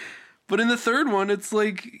 But in the third one, it's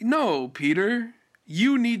like, no, Peter,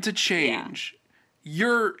 you need to change.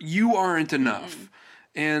 You aren't enough.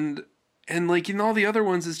 And like in all the other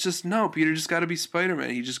ones, it's just, no, Peter just gotta be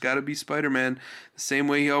Spider-Man. He just gotta be Spider-Man the same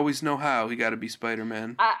way he always know how. He gotta be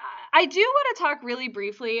Spider-Man. I do want to talk really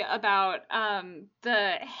briefly about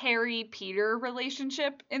the Harry-Peter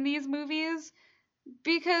relationship in these movies,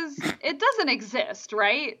 because it doesn't exist,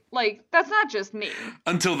 right? Like, that's not just me.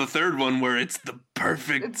 Until the third one, where it's the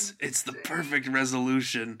perfect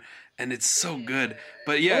resolution, and it's so good.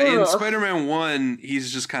 But yeah, in Spider-Man 1,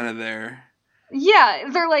 he's just kind of there. Yeah,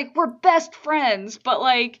 they're like, we're best friends, but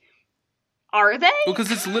like, are they? Well,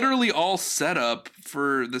 because it's literally all set up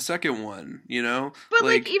for the second one, you know? But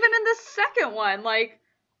like even in the second one, like,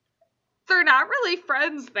 they're not really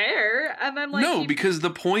friends there. And then like, no, because the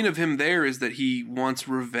point of him there is that he wants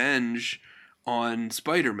revenge on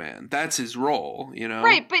Spider-Man. That's his role, you know?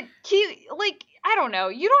 Right, but he, like, I don't know.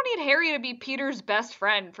 You don't need Harry to be Peter's best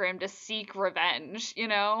friend for him to seek revenge, you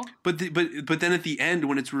know? But then at the end,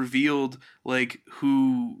 when it's revealed, like,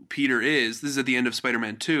 who Peter is, this is at the end of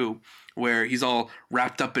Spider-Man 2, where he's all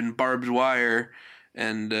wrapped up in barbed wire,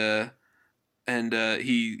 and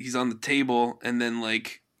he's on the table, and then,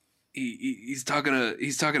 like, he's talking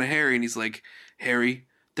to Harry, and he's like, Harry,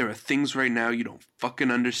 there are things right now you don't fucking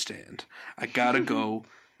understand. I gotta go.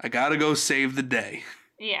 I gotta go save the day.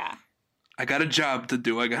 Yeah. I got a job to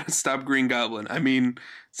do. I gotta stop Green Goblin. I mean,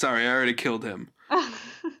 sorry, I already killed him.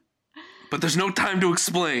 But there's no time to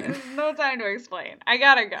explain. There's no time to explain. I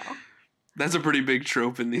gotta go. That's a pretty big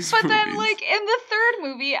trope in these movies. But then, like, in the third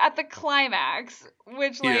movie, at the climax,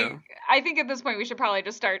 which, like, I think at this point we should probably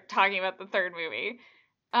just start talking about the third movie.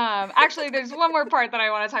 Actually, there's one more part that I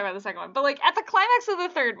want to talk about the second one. But, like, at the climax of the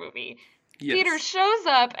third movie, Peter shows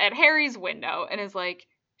up at Harry's window and is like,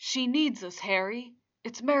 she needs us, Harry.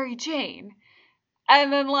 It's Mary Jane.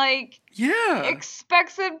 And then, like,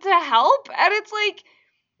 expects him to help. And it's like,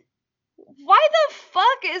 why the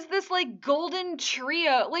fuck is this, like, golden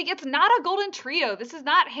trio? Like, it's not a golden trio. This is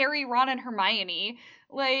not Harry, Ron, and Hermione.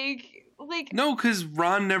 Like... No, because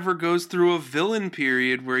Ron never goes through a villain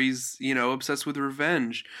period where he's, you know, obsessed with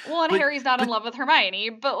revenge. Well, and Harry's not in love with Hermione,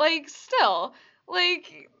 but, like, still.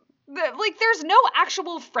 Like... there's no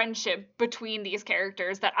actual friendship between these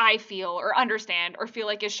characters that I feel or understand or feel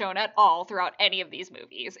like is shown at all throughout any of these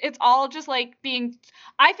movies. It's all just like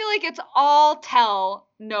I feel like it's all tell,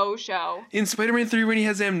 no show. In Spider-Man 3 when he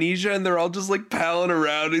has amnesia and they're all just like palling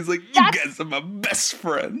around, he's like, you guys are my best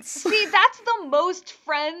friends. See, that's the most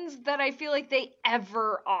friends that I feel like they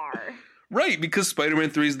ever are. Right, because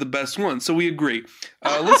Spider-Man 3 is the best one, so we agree.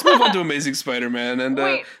 Let's move on to Amazing Spider-Man. And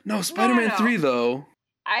Wait, no, Spider-Man 3 though.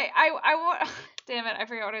 I damn it, I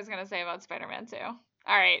forgot what I was gonna say about Spider-Man 2. All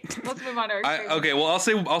right, let's move on to our okay, well,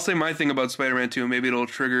 I'll say my thing about Spider-Man 2, and maybe it'll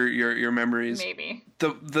trigger your memories. Maybe.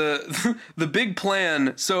 The big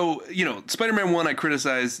plan, so, Spider-Man 1 I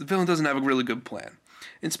criticized, the villain doesn't have a really good plan.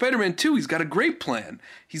 In Spider-Man 2, he's got a great plan.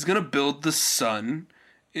 He's gonna build the sun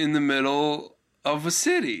in the middle of a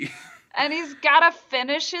city. And he's gotta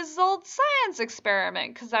finish his old science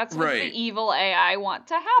experiment, because that's what the evil AI want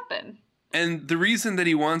to happen. And the reason that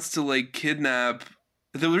he wants to,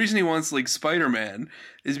 the reason he wants, Spider-Man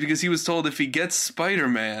is because he was told if he gets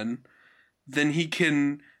Spider-Man, then he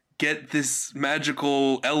can get this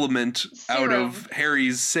magical element out of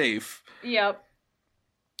Harry's safe. Yep.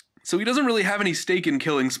 So he doesn't really have any stake in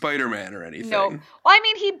killing Spider-Man or anything. No. Well, I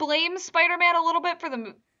mean, he blames Spider-Man a little bit for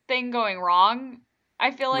the thing going wrong,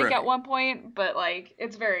 I feel like, at one point, but,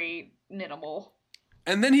 it's very minimal.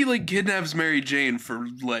 And then he, kidnaps Mary Jane for,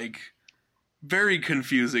 very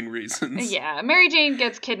confusing reasons. Yeah, Mary Jane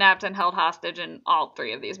gets kidnapped and held hostage in all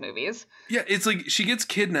 3 of these movies. Yeah, it's she gets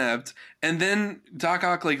kidnapped, and then Doc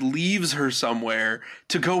Ock, leaves her somewhere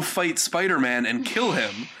to go fight Spider-Man and kill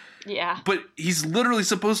him. Yeah. But he's literally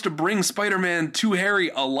supposed to bring Spider-Man to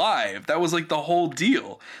Harry alive. That was, the whole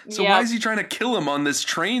deal. So why is he trying to kill him on this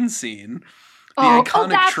train scene? The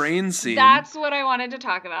iconic train scene. That's what I wanted to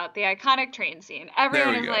talk about. The iconic train scene.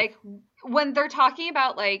 Everyone is when they're talking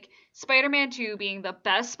about Spider-Man 2 being the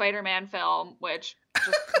best Spider-Man film, which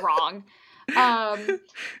just wrong.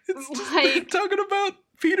 It's just talking about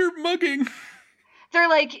Peter mugging. They're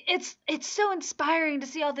it's so inspiring to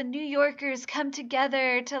see all the New Yorkers come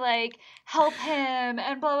together to help him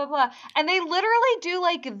and blah blah blah. And they literally do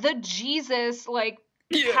the Jesus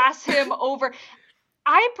pass him over.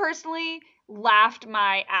 I personally laughed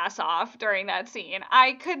my ass off during that scene.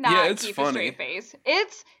 I could not keep a straight face.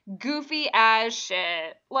 It's goofy as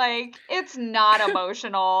shit. It's not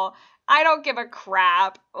emotional. I don't give a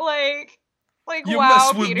crap. You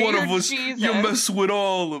wow, mess with Peter, one of us, Jesus. you mess with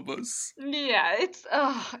all of us. Yeah, it's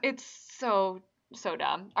so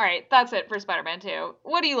dumb. All right, that's it for Spider-Man 2.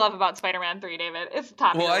 What do you love about Spider-Man 3, David? It's the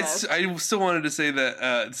top of your list. I still wanted to say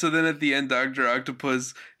that, so then at the end, Dr.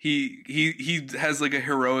 Octopus, he has a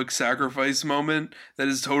heroic sacrifice moment that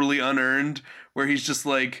is totally unearned, where he's just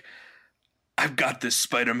I've got this,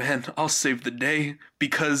 Spider-Man. I'll save the day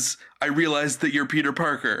because I realized that you're Peter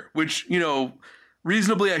Parker, which,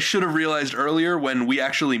 reasonably I should have realized earlier when we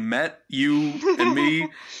actually met, you and me,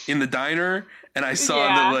 in the diner, and I saw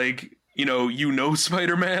that, you know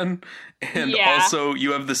Spider-Man, and also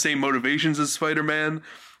you have the same motivations as Spider-Man,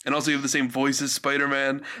 and also you have the same voice as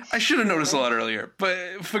Spider-Man. I should have noticed a lot earlier,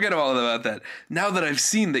 but forget all about that. Now that I've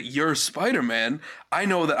seen that you're Spider-Man, I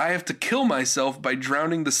know that I have to kill myself by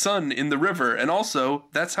drowning the sun in the river, and also,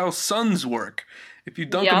 that's how suns work. If you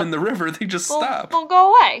dunk them in the river, they just stop. They'll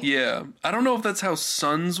go away. Yeah. I don't know if that's how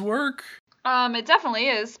suns work. It definitely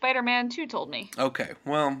is. Spider-Man 2 told me. Okay.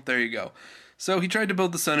 Well, there you go. So he tried to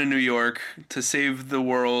build the sun in New York to save the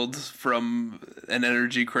world from an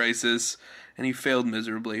energy crisis, and he failed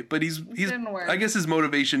miserably. But didn't work. I guess his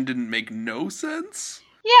motivation didn't make no sense.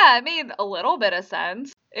 Yeah, it made a little bit of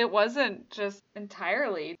sense. It wasn't just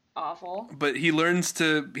entirely awful. But he learns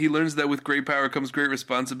that with great power comes great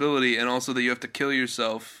responsibility, and also that you have to kill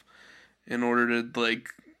yourself in order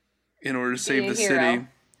to save the city.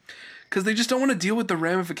 Because they just don't want to deal with the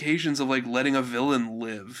ramifications of letting a villain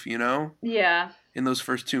live, Yeah. In those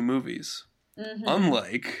first 2 movies. Mm-hmm.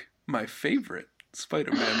 Unlike my favorite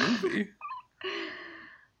Spider-Man movie.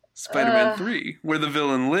 Spider-Man 3, where the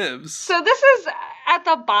villain lives. So this is at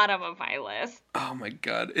the bottom of my list. Oh my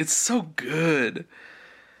god, it's so good.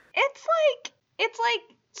 It's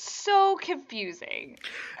so confusing.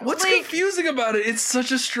 What's confusing about it? It's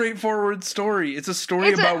such a straightforward story. It's a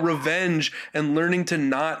story about revenge and learning to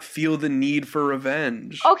not feel the need for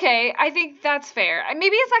revenge. Okay, I think that's fair.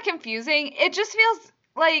 Maybe it's not confusing. It just feels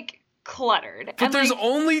cluttered. But there's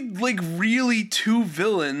only really 2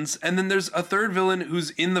 villains, and then there's a third villain who's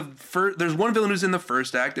in the first. There's one villain who's in the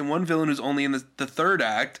first act, and one villain who's only in the third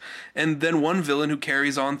act, and then one villain who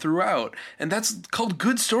carries on throughout. And that's called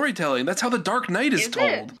good storytelling. That's how The Dark Knight is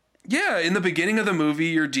told. Yeah, in the beginning of the movie,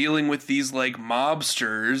 you're dealing with these, like,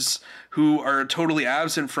 mobsters who are totally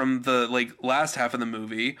absent from the, like, last half of the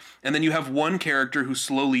movie. And then you have one character who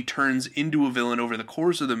slowly turns into a villain over the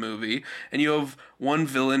course of the movie. And you have one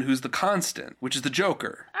villain who's the constant, which is the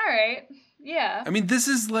Joker. All right. Yeah. I mean, this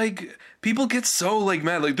is, like, people get so, like,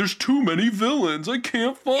 mad. Like, there's too many villains. I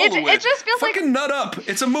can't follow it. It just feels like... Fucking nut up.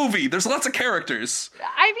 It's a movie. There's lots of characters.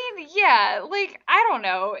 I mean, yeah. Like, I don't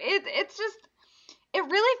know. It's just... It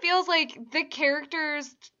really feels like the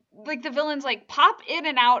characters, like the villains, like pop in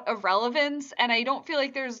and out of relevance, and I don't feel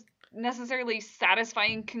like there's necessarily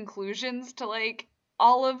satisfying conclusions to like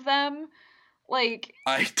all of them. Like,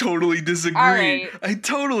 I totally disagree. Right. I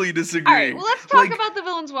totally disagree. All right, well, let's talk about the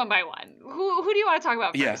villains one by one. Who do you want to talk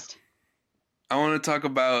about first? I want to talk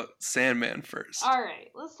about Sandman first. All right,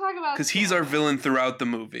 let's talk about because he's our villain throughout the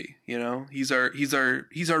movie. You know, he's our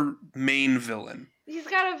main villain. He's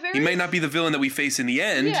got a very... He might not be the villain that we face in the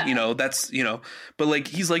end, you know, that's, you know, but like,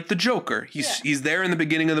 he's like the Joker. He's there in the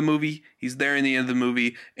beginning of the movie, he's there in the end of the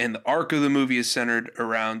movie, and the arc of the movie is centered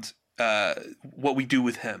around what we do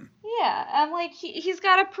with him. Yeah, and like, he's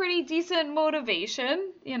got a pretty decent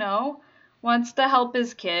motivation, you know, wants to help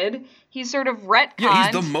his kid. He's sort of retconned. Yeah,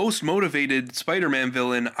 he's the most motivated Spider-Man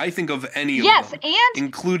villain, I think, of any of them. Yes, and...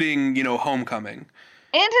 including, you know, Homecoming.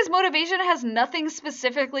 And his motivation has nothing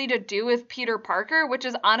specifically to do with Peter Parker, which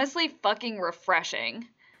is honestly fucking refreshing.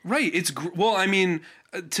 Right. Well, I mean,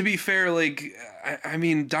 to be fair, like, I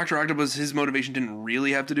mean, Dr. Octopus, his motivation didn't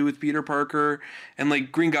really have to do with Peter Parker. And,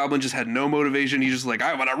 like, Green Goblin just had no motivation. He's just like,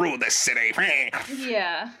 I want to rule this city.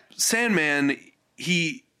 Yeah. Sandman,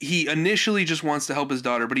 he initially just wants to help his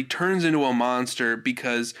daughter, but he turns into a monster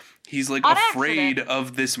because... he's, like, afraid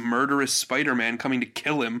of this murderous Spider-Man coming to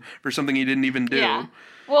kill him for something he didn't even do. Yeah.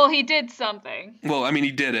 Well, he did something. Well, I mean,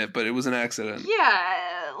 he did it, but it was an accident.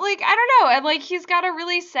 Yeah, like, I don't know. And, like, he's got a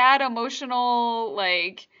really sad, emotional,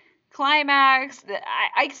 like, climax.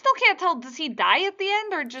 I still can't tell, does he die at the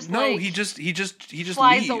end or just, no, like... he just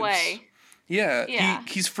flies leaves. Away. Yeah.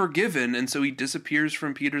 He's forgiven, and so he disappears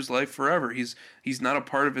from Peter's life forever. He's not a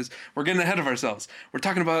part of his... We're getting ahead of ourselves. We're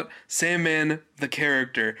talking about Sandman, the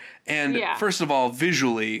character. And first of all,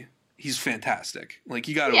 visually, he's fantastic. Like,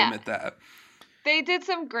 you gotta admit that. They did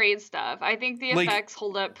some great stuff. I think the effects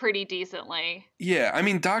hold up pretty decently. Yeah, I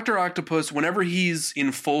mean, Dr. Octopus, whenever he's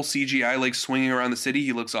in full CGI, like, swinging around the city,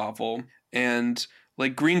 he looks awful. And...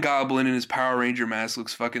 like, Green Goblin in his Power Ranger mask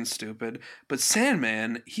looks fucking stupid. But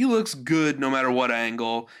Sandman, he looks good no matter what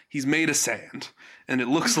angle. He's made of sand. And it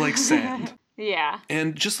looks like sand. Yeah.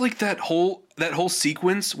 And just like that whole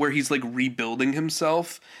sequence where he's, like, rebuilding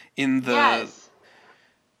himself in the... Yes.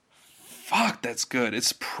 Fuck, that's good.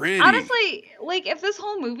 It's pretty. Honestly, like, if this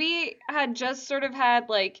whole movie had just sort of had,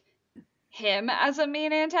 like, him as a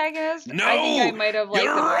main antagonist, no, I think I might have liked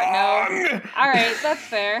you're the more. wrong. No. Alright, that's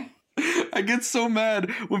fair. I get so mad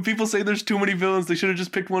when people say there's too many villains. They should have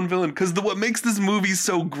just picked one villain. Because what makes this movie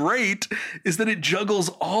so great is that it juggles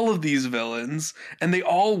all of these villains, and they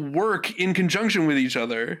all work in conjunction with each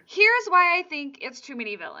other. Here's why I think it's too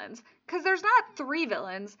many villains. Because there's not 3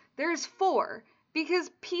 villains, there's 4. Because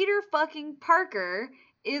Peter fucking Parker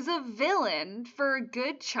is a villain for a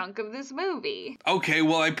good chunk of this movie. Okay,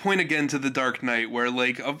 well, I point again to The Dark Knight, where,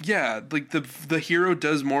 like, the hero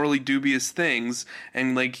does morally dubious things,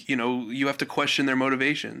 and, like, you know, you have to question their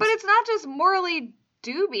motivations. But it's not just morally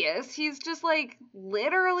dubious, he's just, like,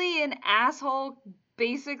 literally an asshole,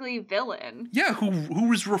 basically villain. Yeah, who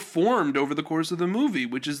was reformed over the course of the movie,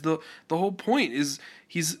 which is the whole point, is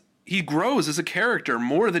he grows as a character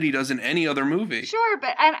more than he does in any other movie. Sure,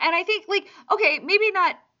 but and I think, like, okay, maybe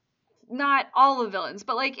not all the villains,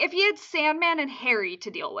 but, like, if he had Sandman and Harry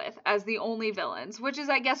to deal with as the only villains, which is,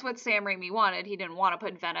 I guess, what Sam Raimi wanted. He didn't want to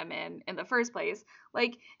put Venom in the first place.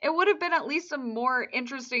 Like, it would have been at least a more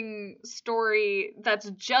interesting story that's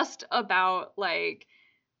just about, like,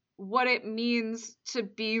 what it means to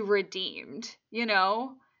be redeemed, you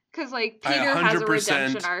know? Because, like, Peter has a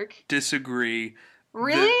redemption arc. Disagree.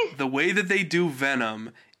 Really? The way that they do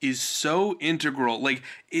Venom is so integral. Like,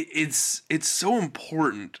 it's so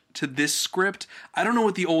important to this script. I don't know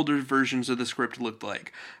what the older versions of the script looked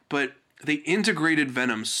like, but they integrated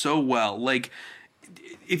Venom so well. Like,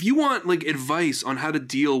 if you want, like, advice on how to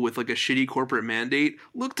deal with, like, a shitty corporate mandate,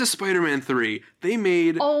 look to Spider-Man 3. They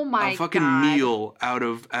made a fucking meal out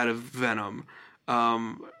of Venom.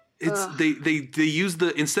 They use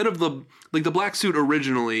instead of the black suit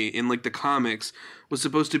originally in, like, the comics was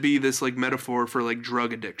supposed to be this, like, metaphor for, like,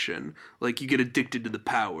 drug addiction. Like, you get addicted to the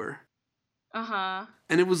power. And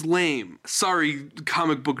it was lame. Sorry,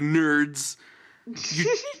 comic book nerds.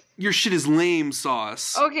 your shit is lame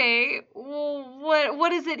sauce. Okay, well,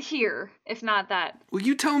 what is it here, if not that? Well,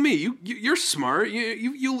 you tell me. You're smart.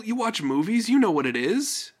 You watch movies. You know what it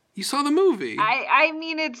is. You saw the movie. I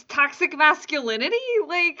mean, it's toxic masculinity?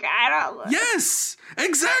 Like, I don't... Yes!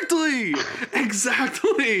 Exactly!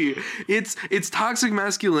 Exactly! It's toxic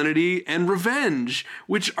masculinity and revenge,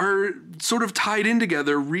 which are sort of tied in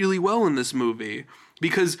together really well in this movie.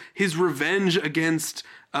 Because his revenge against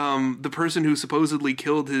the person who supposedly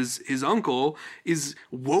killed his uncle is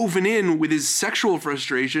woven in with his sexual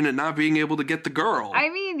frustration at not being able to get the girl. I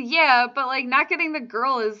mean, yeah, but like not getting the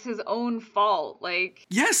girl is his own fault. Like,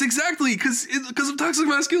 yes, exactly, because of toxic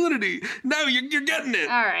masculinity. Now you're getting it.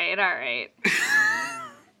 All right.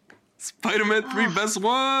 Spider-Man 3 best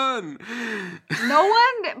one.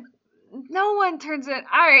 No one turns it.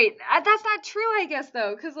 All right, that's not true, I guess,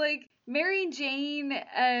 though, because like Mary Jane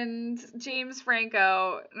and James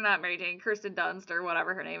Franco, not Mary Jane, Kirsten Dunst or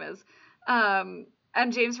whatever her name is, and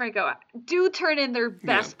James Franco do turn in their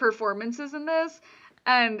best performances in this,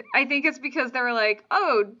 and I think it's because they were like,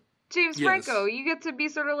 oh, James Franco, you get to be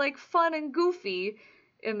sort of like fun and goofy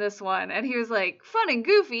in this one, and he was like, fun and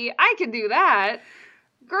goofy, I can do that.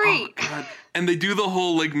 Great. Oh, God. And they do the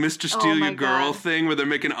whole, like, Mr. Steal Your Girl thing where they're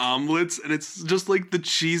making omelets, and it's just, like, the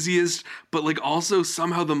cheesiest, but, like, also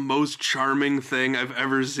somehow the most charming thing I've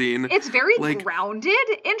ever seen. It's very grounded,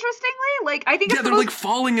 interestingly. Like, I think it's they're, like,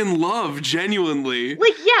 falling in love, genuinely.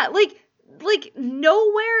 Like, yeah, like,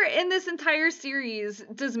 nowhere in this entire series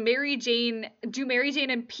do Mary Jane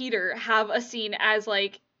and Peter have a scene as,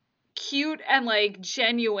 like, cute and like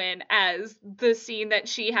genuine as the scene that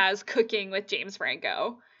she has cooking with James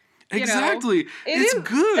Franco. Exactly. It's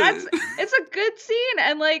good. It's a good scene,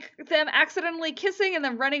 and like them accidentally kissing and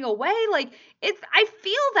then running away, like I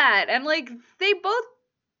feel that, and like they both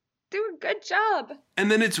do a good job. And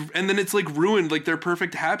then it's like ruined, like their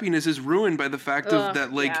perfect happiness is ruined by the fact of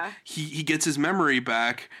that, like he gets his memory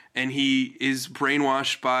back and he is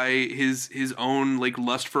brainwashed by his own like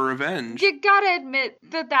lust for revenge. You gotta admit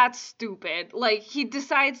that that's stupid. Like he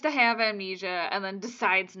decides to have amnesia and then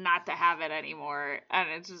decides not to have it anymore, and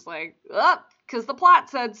it's just like, because the plot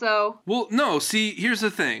said so. Well, no, see, here's the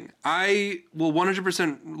thing. I will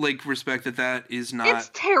 100% like respect that is not... It's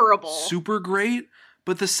terrible. Super great.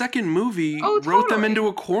 But the second movie wrote them into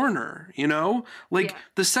a corner, you know? Like,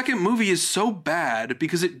 the second movie is so bad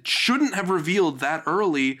because it shouldn't have revealed that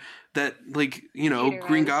early that, like, you know,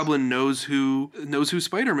 Green Goblin knows who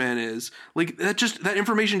Spider-Man is. Like, that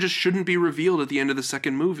information just shouldn't be revealed at the end of the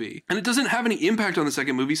second movie. And it doesn't have any impact on the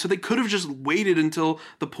second movie, so they could have just waited until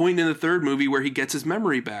the point in the third movie where he gets his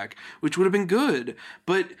memory back, which would have been good.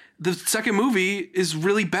 But the second movie is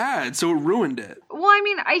really bad, so it ruined it. Well, I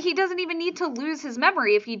mean, he doesn't even need to lose his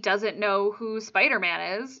memory if he doesn't know who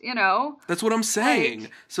Spider-Man is, you know? That's what I'm saying.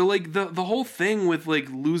 So, like, the whole thing with, like,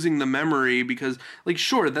 losing the memory, because, like,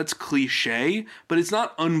 sure, that's cliche, but it's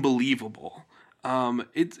not unbelievable.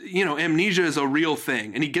 It's, you know, amnesia is a real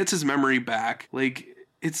thing, and he gets his memory back. Like,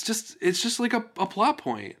 it's just like a plot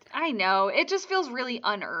point. I know. It just feels really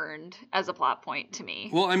unearned as a plot point to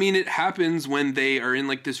me. Well, I mean, it happens when they are in,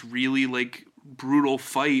 like, this really, like, brutal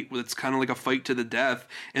fight that's kind of like a fight to the death,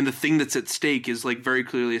 and the thing that's at stake is, like, very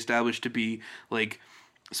clearly established to be, like,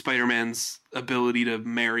 Spider-Man's ability to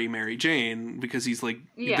marry Mary Jane, because he's like,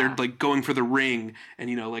 they're like going for the ring, and,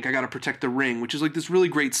 you know, like, I gotta protect the ring, which is like this really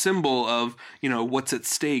great symbol of, you know, what's at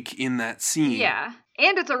stake in that scene. Yeah.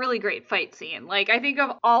 And it's a really great fight scene. Like, I think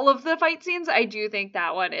of all of the fight scenes, I do think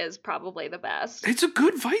that one is probably the best. It's a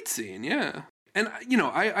good fight scene, yeah. And, you know,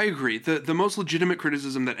 I agree. The most legitimate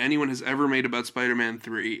criticism that anyone has ever made about Spider-Man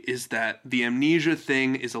 3 is that the amnesia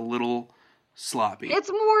thing is a little sloppy. It's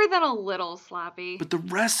more than a little sloppy. But the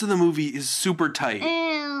rest of the movie is super tight.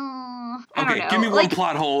 Okay, give me one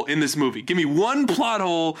plot hole in this movie. Give me one plot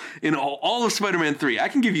hole in all of Spider-Man 3. I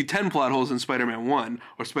can give you 10 plot holes in Spider-Man 1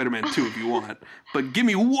 or Spider-Man 2 if you want. But give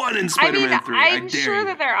me one in Spider-Man 3. I'm sure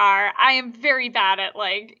that there are. I am very bad at,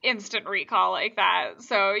 like, instant recall like that.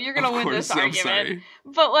 So you're going to win this argument. Sorry.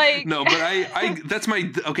 But, like... No, but I that's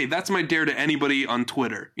my dare to anybody on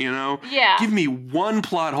Twitter, you know? Yeah. Give me one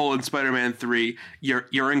plot hole in Spider-Man 3.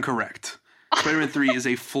 You're incorrect. Spider-Man 3 is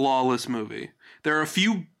a flawless movie. There are a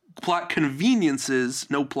few plot conveniences,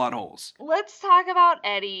 no plot holes. Let's talk about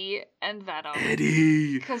Eddie and Venom.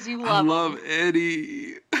 Eddie! Because you love him. I love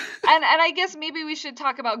Eddie. And I guess maybe we should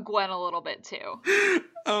talk about Gwen a little bit, too.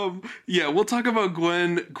 Yeah, we'll talk about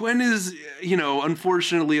Gwen. Gwen is, you know,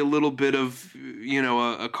 unfortunately a little bit of, you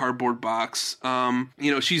know, a cardboard box.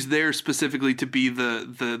 You know, she's there specifically to be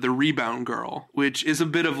the rebound girl, which is a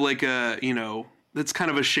bit of like a, you know, That's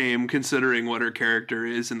kind of a shame considering what her character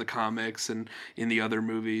is in the comics and in the other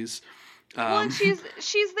movies. Well, and she's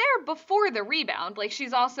there before the rebound. Like,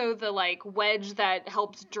 she's also the, like, wedge that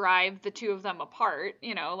helped drive the two of them apart.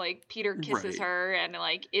 You know, like, Peter kisses her and,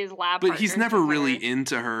 like, is lab But he's never really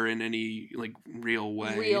into her in any, like, real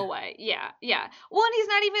way. Yeah. Well, and he's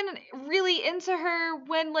not even really into her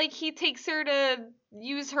when, like, he takes her to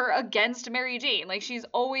use her against Mary Jane. Like, she's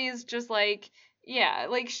always just, like, yeah,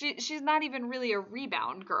 like, she's not even really a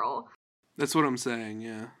rebound girl. That's what I'm saying,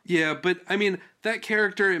 yeah. Yeah, but, I mean, that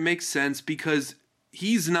character, it makes sense because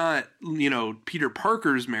he's not, you know, Peter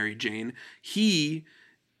Parker's Mary Jane. He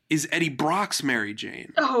is Eddie Brock's Mary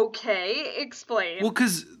Jane. Okay, explain. Well,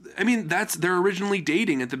 because, I mean, they're originally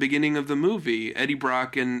dating at the beginning of the movie, Eddie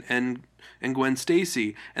Brock and Gwen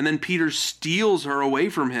Stacy. And then Peter steals her away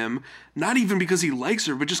from him, not even because he likes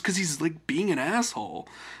her, but just because he's, like, being an asshole.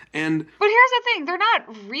 But here's the thing, they're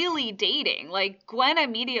not really dating. Like, Gwen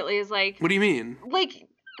immediately is like... What do you mean? Like,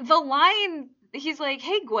 the line, he's like,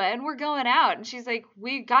 hey, Gwen, we're going out. And she's like,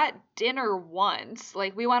 we got dinner once.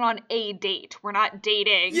 Like, we went on a date. We're not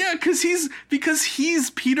dating. Yeah, because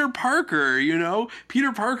he's Peter Parker, you know?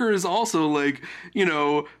 Peter Parker is also like, you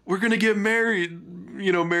know, we're going to get married,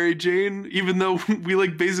 you know, Mary Jane, even though we,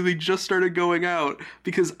 like, basically just started going out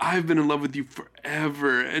because I've been in love with you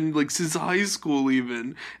forever and, like, since high school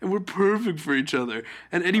even, and we're perfect for each other.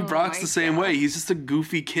 And Eddie Brock's the same way. He's just a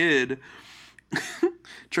goofy kid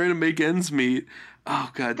trying to make ends meet. Oh,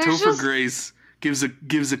 God. Topher Grace gives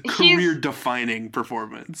a career-defining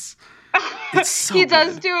performance. It's so he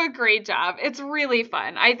does do a great job. It's really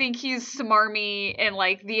fun. I think he's smarmy in,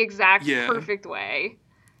 like, the exact perfect way.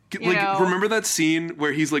 Like, remember that scene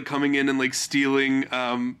where he's, like, coming in and, like, stealing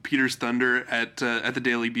Peter's thunder at the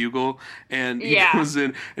Daily Bugle? And he goes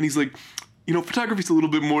in and he's like, you know, photography's a little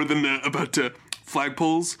bit more than about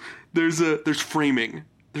flagpoles. There's framing.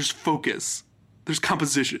 There's focus. There's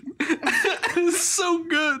composition. It's so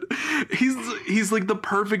good. He's like the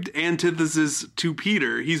perfect antithesis to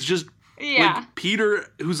Peter. He's just like Peter,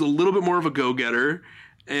 who's a little bit more of a go-getter,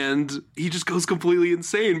 and he just goes completely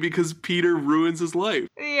insane because Peter ruins his life.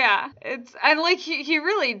 Yeah, and like he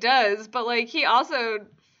really does, but like he also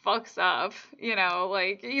fucks up, you know,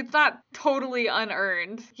 like it's not totally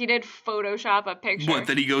unearned. He did Photoshop a picture. What,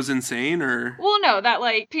 that he goes insane, or? Well, no, that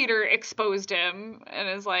like Peter exposed him and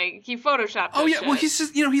is like, he Photoshopped. Oh yeah, well he's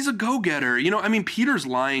just, you know, he's a go-getter. You know, I mean, Peter's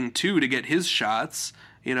lying too to get his shots.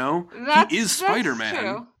 You know, he is Spider-Man. That's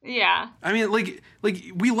true. Yeah. I mean, like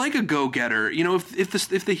we like a go-getter. You know,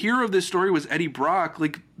 if the hero of this story was Eddie Brock,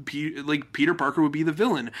 like Peter Parker would be the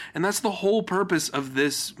villain, and that's the whole purpose of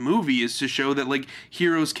this movie, is to show that like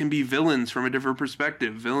heroes can be villains from a different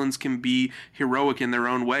perspective. Villains can be heroic in their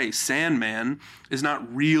own way. Sandman is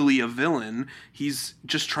not really a villain. He's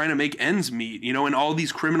just trying to make ends meet. You know, and all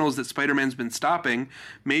these criminals that Spider-Man's been stopping,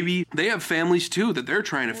 maybe they have families too that they're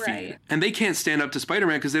trying to feed, and they can't stand up to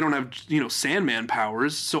Spider-Man because they don't have, you know, Sandman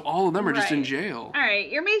powers. So all of them are just in jail. All right,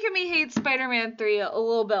 you're making me hate Spider-Man 3 a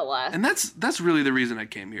little bit less. And that's really the reason I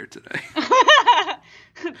came here today.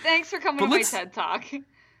 Thanks for coming to my TED Talk.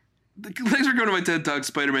 Thanks for coming to my TED Talk.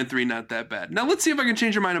 Spider-Man 3, not that bad. Now let's see if I can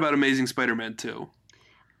change your mind about Amazing Spider-Man 2.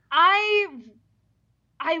 I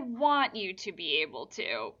want you to be able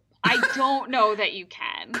to. I don't know that you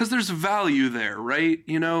can. Because there's value there, right?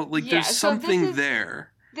 You know, like there's something there.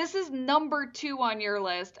 This is number 2 on your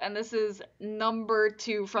list, and this is number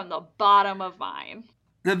 2 from the bottom of mine.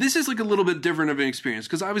 Now, this is like a little bit different of an experience,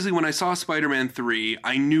 because obviously when I saw Spider-Man 3,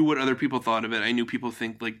 I knew what other people thought of it. I knew people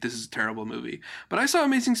think, like, this is a terrible movie. But I saw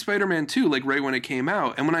Amazing Spider-Man 2, like, right when it came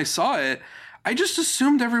out, and when I saw it, I just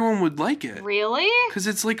assumed everyone would like it. Really? Because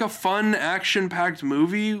it's, like, a fun, action-packed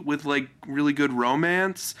movie with, like, really good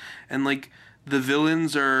romance, and, like, the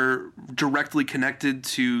villains are directly connected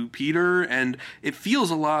to Peter, and it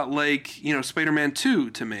feels a lot like, you know, Spider-Man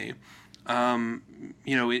 2 to me.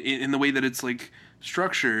 You know, in the way that it's, like,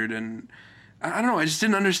 structured, and I don't know, I just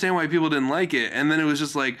didn't understand why people didn't like it. And then it was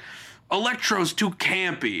just like, Electro's too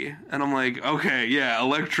campy. And I'm like, okay, yeah,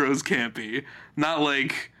 Electro's campy. Not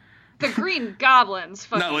like... The Green Goblin's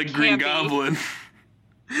fucking Not like campy. Green Goblin.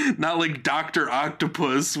 Not like Dr.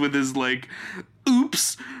 Octopus with his, like,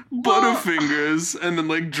 oops, Butterfingers, and then,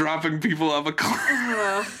 like, dropping people off a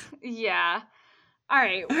cliff. Yeah. All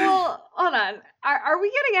right, well, hold on. Are we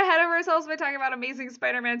getting ahead of ourselves by talking about Amazing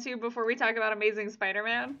Spider-Man 2 before we talk about Amazing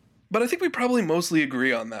Spider-Man? But I think we probably mostly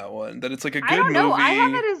agree on that one, that it's like a good movie. I don't know. I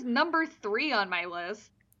have it as number 3 on my list.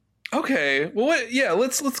 Okay, well,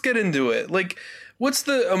 let's get into it. Like, what's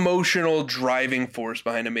the emotional driving force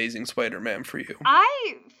behind Amazing Spider-Man for you?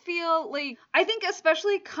 I feel like, I think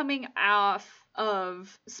especially coming off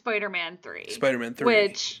of Spider-Man 3. Spider-Man 3.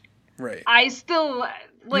 Which right. I still,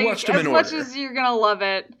 like, as much as you're gonna love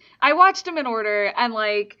it, I watched them in order, and,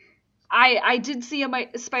 like, I did see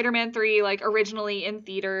Spider-Man 3, like, originally in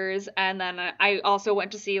theaters, and then I also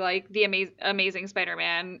went to see, like, the Amazing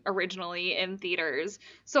Spider-Man originally in theaters.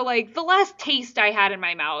 So, like, the last taste I had in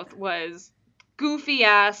my mouth was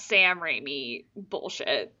goofy-ass Sam Raimi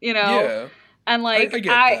bullshit, you know? Yeah. And, like, I get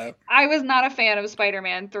that. I was not a fan of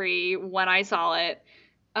Spider-Man 3 when I saw it.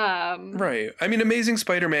 Right. I mean, Amazing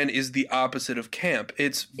Spider-Man is the opposite of camp.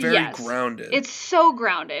 It's very grounded. It's so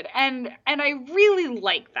grounded, and I really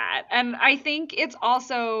like that. And I think it's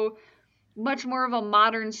also much more of a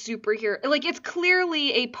modern superhero. Like, it's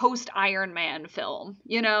clearly a post-Iron Man film,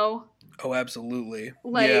 you know? Oh, absolutely.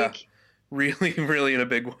 Like, yeah. Really, really in a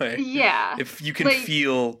big way. Yeah. If you can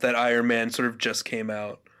feel that Iron Man sort of just came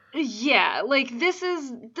out. Yeah, like, this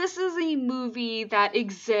is a movie that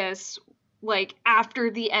exists, like,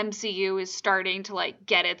 after the MCU is starting to, like,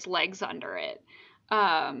 get its legs under it.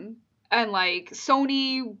 And, like,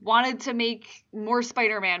 Sony wanted to make more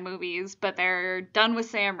Spider-Man movies, but they're done with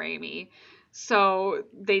Sam Raimi. So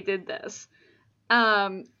they did this.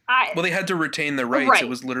 Well, they had to retain the rights. Right. It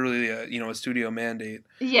was literally a studio mandate.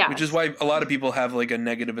 Yeah. Which is why a lot of people have, like, a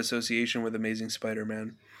negative association with Amazing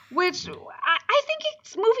Spider-Man. Which I think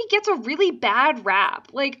this movie gets a really bad rap.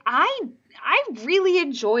 Like, I really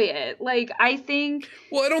enjoy it. Like, I think...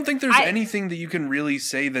 Well, I don't think there's anything that you can really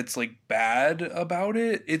say that's, like, bad about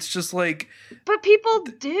it. It's just, like... But people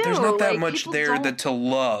do. There's not that much there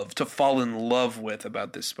to fall in love with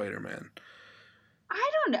about this Spider-Man.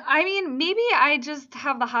 I don't know. I mean, maybe I just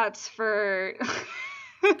have the hots for...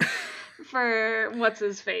 for what's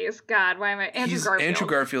his face? God, why am I... Garfield. Andrew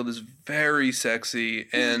Garfield is very sexy.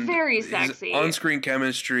 And very sexy. His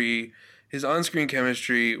on-screen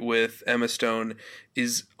chemistry with Emma Stone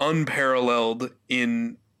is unparalleled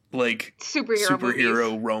in, like,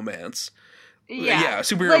 superhero romance. Yeah,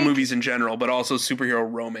 superhero movies in general, but also superhero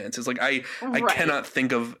romances. Like, I cannot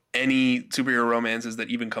think of any superhero romances that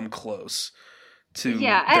even come close to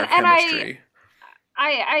their chemistry.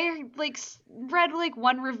 I like read, like,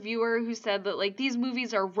 one reviewer who said that, like, these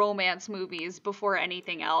movies are romance movies before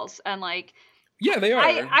anything else, and, like, yeah, they are.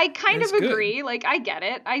 I kind of agree. Good. Like, I get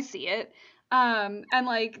it, I see it, and,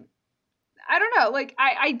 like, I don't know, like,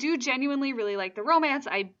 I do genuinely really like the romance.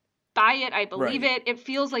 I buy it, I believe it. It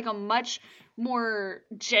feels like a much more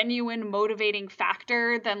genuine, motivating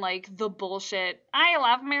factor than, like, the bullshit, I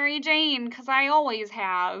love Mary Jane because I always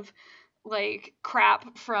have, like,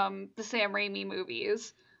 crap from the Sam Raimi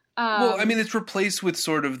movies. Well, I mean, it's replaced with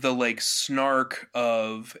sort of the, like, snark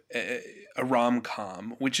of a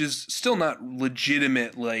rom-com, which is still not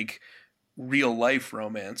legitimate, like, real-life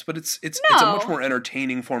romance, but it's a much more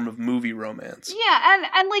entertaining form of movie romance. Yeah,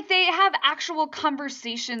 and like, they have actual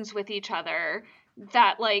conversations with each other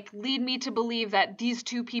that, like, lead me to believe that these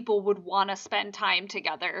two people would want to spend time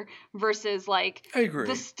together versus, like, I agree.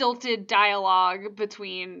 The stilted dialogue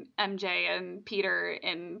between MJ and Peter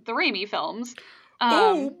in the Raimi films.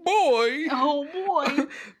 Oh boy! Oh boy!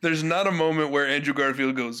 There's not a moment where Andrew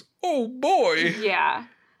Garfield goes, "Oh boy!" Yeah.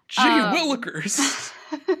 Gee willikers.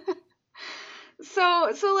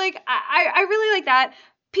 So like, I really like that.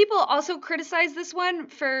 People also criticize this one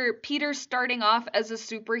for Peter starting off as a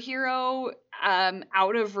superhero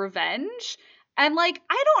out of revenge. And, like,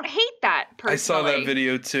 I don't hate that personally. I saw that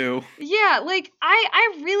video too. Yeah, like,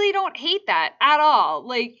 I really don't hate that at all.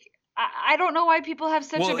 Like, I don't know why people have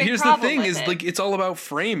such a big problem with it. Well, here's the thing is, like, it's all about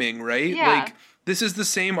framing, right? Yeah. Like, this is the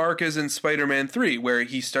same arc as in Spider-Man 3, where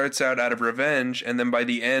he starts out of revenge and then by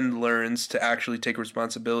the end learns to actually take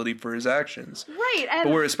responsibility for his actions. Right.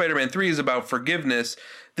 But whereas Spider-Man 3 is about forgiveness,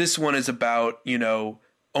 this one is about,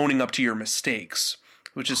 owning up to your mistakes,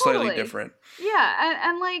 which is slightly different. Yeah,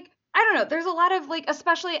 and like, I don't know, there's a lot of, like,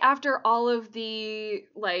 especially after all of the,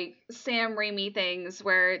 like, Sam Raimi things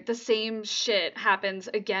where the same shit happens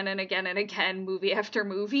again and again and again, movie after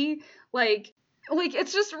movie, like,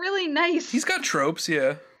 it's just really nice. He's got tropes,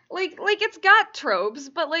 yeah. Like it's got tropes,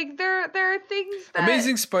 but, like, there are things that...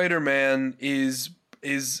 Amazing Spider-Man is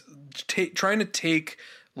trying to take,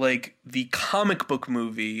 like, the comic book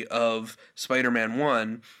movie of Spider-Man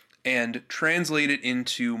 1 and translate it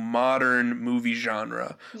into modern movie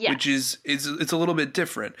genre, which is it's a little bit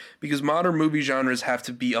different because modern movie genres have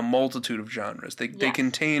to be a multitude of genres. They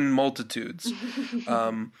contain multitudes,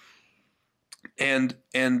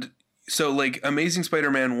 and so, like, Amazing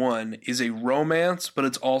Spider-Man 1 is a romance, but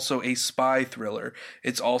it's also a spy thriller.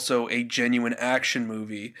 It's also a genuine action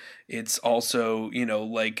movie. It's also,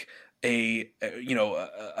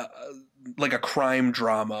 like a crime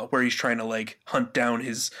drama where he's trying to, like, hunt down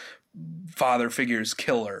his father figure's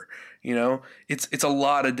killer. You know, it's a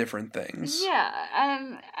lot of different things. Yeah,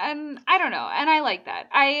 and I don't know, and I like that.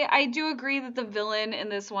 I do agree that the villain in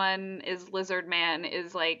this one is Lizard Man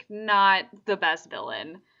is like not the best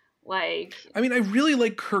villain. Like, I mean, I really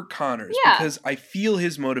like Curt Connors because I feel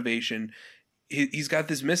his motivation. He's got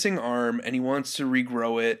this missing arm and he wants to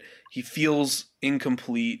regrow it. He feels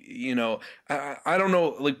incomplete. You know, I don't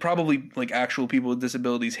know, like probably like actual people with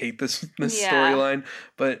disabilities hate this storyline,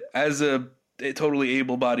 but as a totally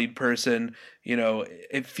able-bodied person, you know,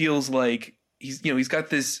 it feels like he's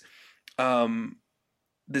got this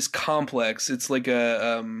this complex. It's like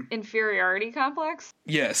a inferiority complex.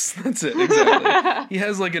 Yes, that's it, exactly. He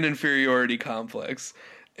has like an inferiority complex,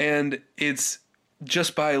 and it's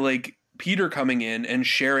just by like Peter coming in and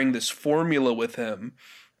sharing this formula with him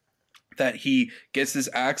that he gets this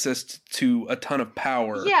access to a ton of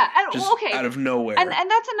power. Yeah, and, just out of nowhere. And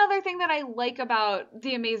that's another thing that I like about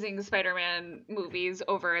the Amazing Spider-Man movies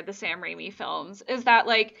over the Sam Raimi films is that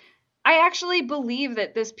like I actually believe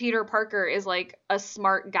that this Peter Parker is like a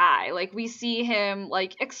smart guy. Like we see him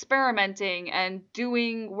like experimenting and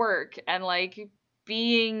doing work and like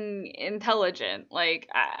being intelligent. Like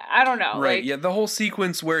I don't know. Right. Like, yeah, the whole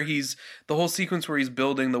sequence where he's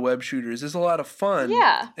building the web shooters is a lot of fun.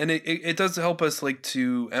 Yeah. And it does help us like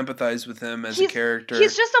to empathize with him as a character.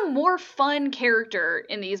 He's just a more fun character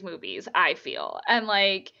in these movies, I feel. And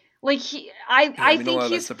like I think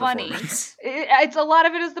he's funny. It's a lot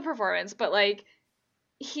of it is the performance, but like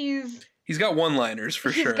he's got one-liners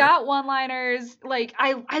for sure. He's got one-liners. Like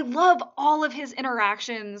I love all of his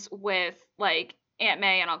interactions with like Aunt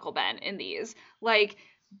May and Uncle Ben in these. Like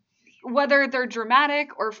whether they're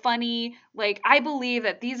dramatic or funny, like I believe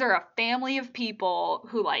that these are a family of people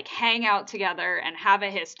who like hang out together and have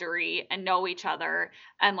a history and know each other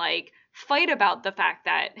and like fight about the fact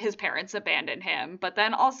that his parents abandoned him, but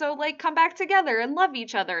then also like come back together and love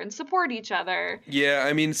each other and support each other. Yeah,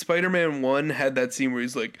 I mean, Spider-Man 1 had that scene where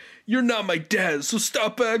he's like, "You're not my dad, so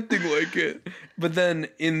stop acting like it." But then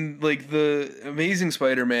in like the Amazing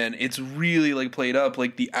Spider-Man, it's really like played up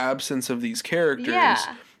like the absence of these characters.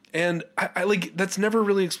 Yeah. And I like that's never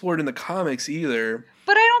really explored in the comics either.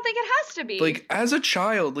 But I don't think it has to be. Like, as a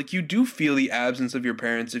child, like, you do feel the absence of your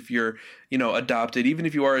parents if you're, you know, adopted. Even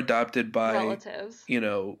if you are adopted by... relatives. You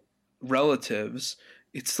know, relatives.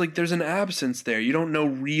 It's like there's an absence there. You don't know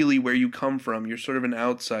really where you come from. You're sort of an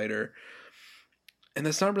outsider. And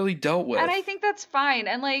that's not really dealt with. And I think that's fine.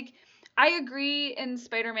 And, like, I agree in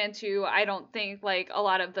Spider-Man 2. I don't think, like, a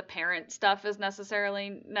lot of the parent stuff is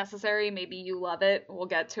necessarily necessary. Maybe you love it. We'll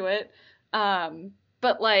get to it.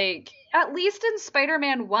 But, like, at least in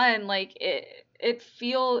Spider-Man 1, like, it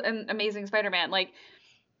feels... an Amazing Spider-Man, like,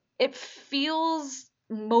 it feels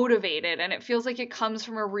motivated, and it feels like it comes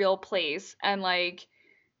from a real place, and, like,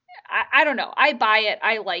 I don't know. I buy it.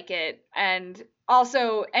 I like it. And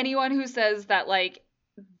also, anyone who says that, like,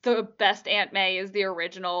 the best Aunt May is the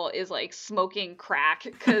original is like smoking crack,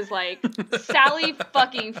 because like Sally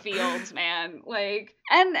fucking Fields, man, like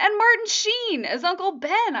and Martin Sheen as Uncle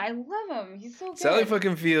Ben, I love him, he's so good. Sally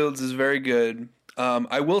fucking Fields is very good.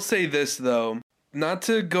 I will say this though, not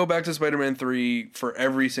to go back to Spider-Man 3 for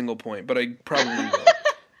every single point, but I probably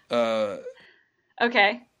will.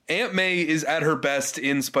 Okay. Aunt May is at her best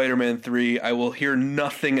in Spider-Man 3. I will hear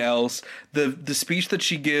nothing else. The speech that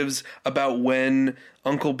she gives about when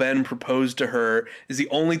Uncle Ben proposed to her is the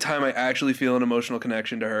only time I actually feel an emotional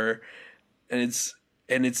connection to her. And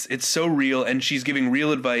it's so real, and she's giving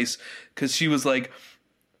real advice, because she was like,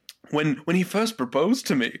 When he first proposed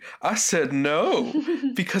to me, I said no,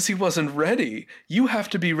 because he wasn't ready. You have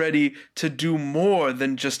to be ready to do more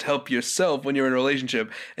than just help yourself when you're in a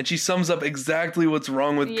relationship. And she sums up exactly what's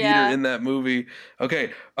wrong with Peter in that movie.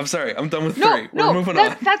 Okay, I'm sorry. I'm done with 3. We're moving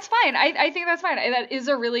on. That's fine. I think that's fine. That is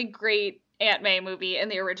a really great Aunt May movie in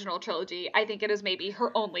the original trilogy. I think it is maybe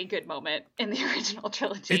her only good moment in the original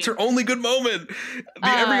trilogy. It's her only good moment.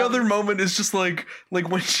 Every other moment is just like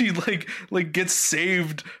when she like gets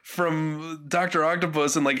saved from Dr.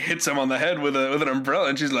 Octopus and like hits him on the head with an umbrella,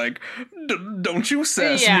 and she's like, "Don't you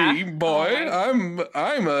sass me, boy.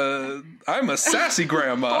 I'm a sassy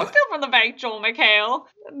grandma. Don't steal from the bank, Joel McHale.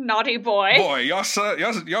 Naughty boy. Boy,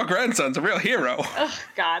 your grandson's a real hero." Oh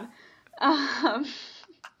God.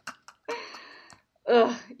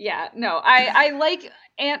 Yeah, no, I like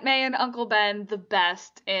Aunt May and Uncle Ben the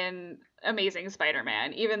best in Amazing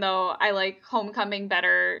Spider-Man, even though I like Homecoming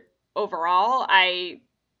better overall. I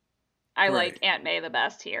like Aunt May the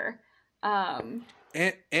best here. Aunt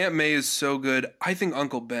May is so good. I think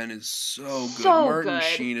Uncle Ben is so good. So Martin good.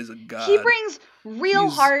 Sheen is a god. He brings real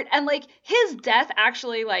heart, and like his death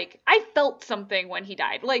actually, like, I felt something when he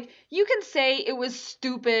died. Like, you can say it was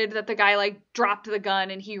stupid that the guy like dropped the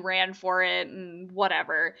gun and he ran for it and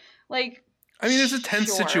whatever. Like, I mean, it's a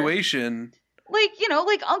tense situation. Like, you know,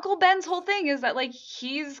 like Uncle Ben's whole thing is that like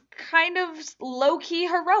he's kind of low-key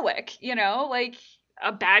heroic, you know, like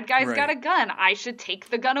a bad guy's got a gun, I should take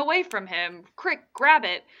the gun away from him, quick, grab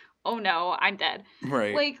it, oh no, I'm dead.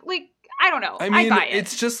 Right. Like I don't know. I mean,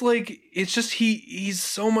 it's just like, he's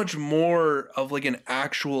so much more of like an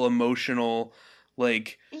actual emotional,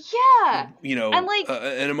 like, yeah, you know, and like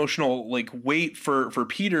an emotional like weight for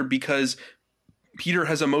Peter, because Peter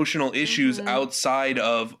has emotional issues outside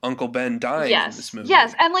of Uncle Ben dying in this movie.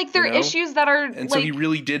 Yes, and like there are issues that are, and like, so he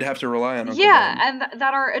really did have to rely on Uncle Ben. Yeah, and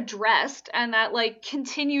that are addressed and that like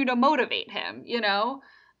continue to motivate him, you know?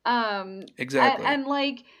 Exactly. And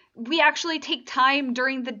like we actually take time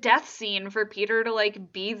during the death scene for Peter to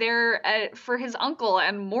like be there for his uncle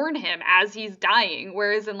and mourn him as he's dying,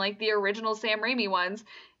 whereas in like the original Sam Raimi ones,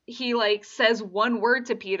 he like says one word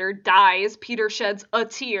to Peter, dies, Peter sheds a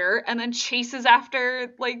tear, and then chases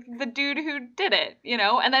after like the dude who did it, you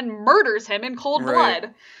know, and then murders him in cold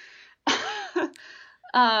blood.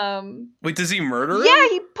 Wait, does he murder him? Yeah,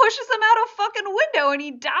 he pushes him out a fucking window and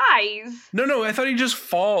he dies. No, I thought he just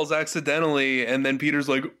falls accidentally and then Peter's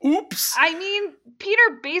like, oops. I mean,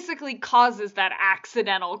 Peter basically causes that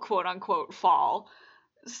accidental quote unquote fall.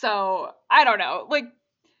 So, I don't know. Like,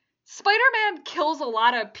 Spider-Man kills a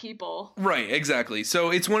lot of people. Right, exactly. So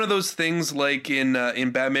it's one of those things like in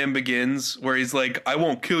Batman Begins where he's like, I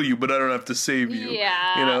won't kill you, but I don't have to save you.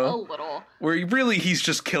 Yeah, you know? A little. Where he's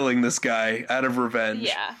just killing this guy out of revenge.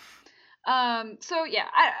 Yeah. So yeah,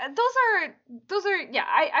 I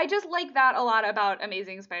just like that a lot about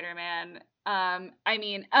Amazing Spider-Man. I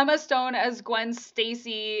mean, Emma Stone as Gwen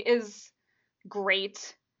Stacy is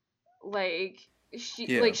great. Like,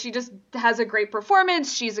 she just has a great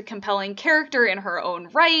performance. She's a compelling character in her own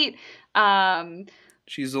right.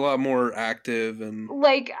 She's a lot more active and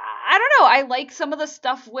like, I don't know. I like some of the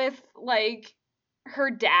stuff with like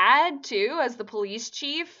her dad too as the police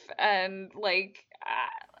chief, and like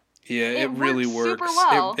it really works. Super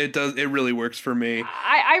well. It does. It really works for me.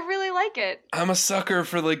 I really like it. I'm a sucker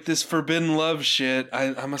for like this forbidden love shit.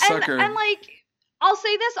 I'm a sucker. And like, I'll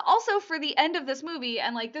say this also for the end of this movie,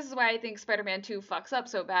 and like this is why I think Spider-Man 2 fucks up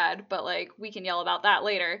so bad, but like we can yell about that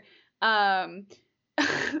later.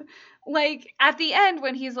 Like at the end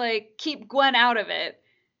when he's like, keep Gwen out of it,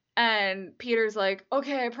 and Peter's like,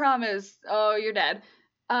 okay, I promise. Oh, you're dead.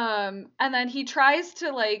 And then he tries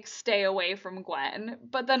to like stay away from Gwen,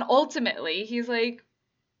 but then ultimately he's like,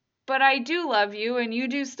 but I do love you and you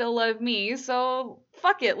do still love me, so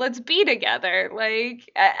fuck it, let's be together. Like,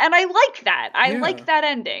 and I like that. I like that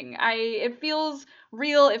ending. It feels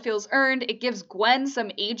real, it feels earned, it gives Gwen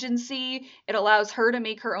some agency, it allows her to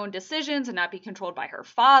make her own decisions and not be controlled by her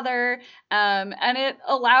father, and it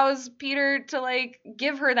allows Peter to like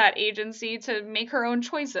give her that agency to make her own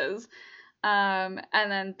choices. And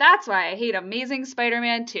then that's why I hate Amazing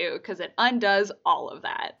Spider-Man 2, because it undoes all of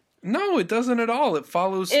that. No, it doesn't at all. It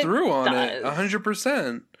follows through on it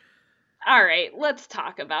 100%. All right, let's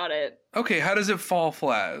talk about it. Okay, how does it fall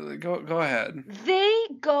flat? Go ahead. They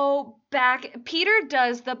go back. Peter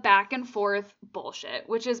does the back and forth bullshit,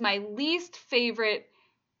 which is my least favorite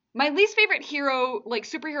hero, like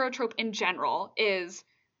superhero trope in general, is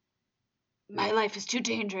my life is too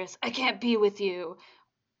dangerous, I can't be with you.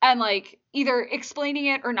 And like either explaining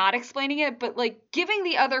it or not explaining it, but like giving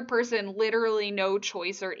the other person literally no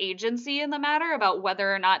choice or agency in the matter about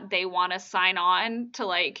whether or not they want to sign on to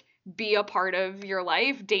like be a part of your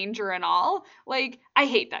life, danger and all. Like, I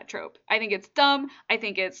hate that trope. I think it's dumb. I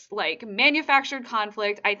think it's like manufactured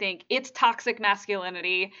conflict. I think it's toxic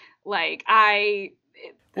masculinity. Like,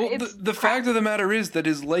 the fact of the matter is that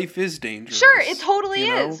his life is dangerous. Sure, it totally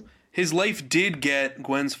is. His life did get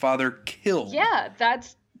Gwen's father killed. Yeah,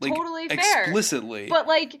 that's like, totally fair. Explicitly. But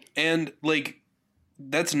like, and like,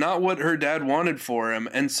 that's not what her dad wanted for him.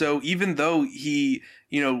 And so even though he,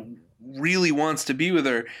 really wants to be with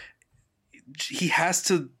her, he has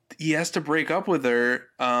to break up with her.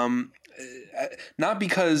 Not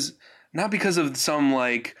because of some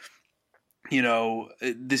like,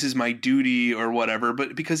 this is my duty or whatever,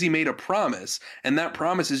 but because he made a promise, and that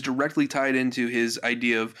promise is directly tied into his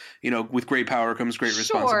idea of, with great power comes great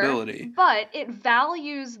responsibility. But it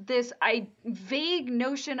values this vague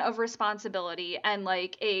notion of responsibility and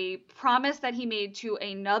like a promise that he made to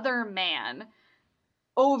another man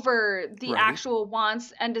over the actual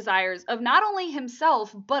wants and desires of not only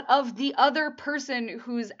himself, but of the other person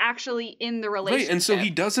who's actually in the relationship. Right, and so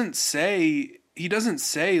he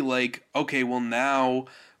say like, okay, well now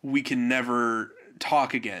we can never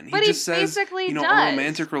talk again. He just says, a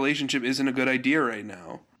romantic relationship isn't a good idea right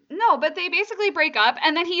now. No, but they basically break up,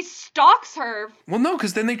 and then he stalks her. Well, no,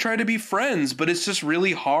 because then they try to be friends, but it's just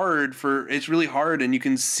really hard and you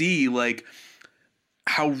can see, like,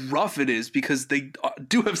 how rough it is because they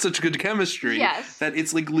do have such good chemistry that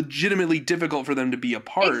it's like legitimately difficult for them to be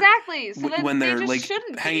apart. Exactly. So when they're like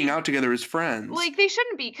hanging out together as friends. Like they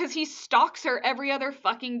shouldn't be because he stalks her every other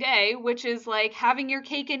fucking day, which is like having your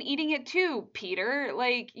cake and eating it too, Peter.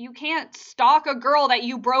 Like you can't stalk a girl that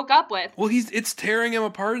you broke up with. Well, it's tearing him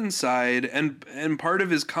apart inside, and part of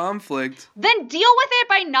his conflict. Then deal with it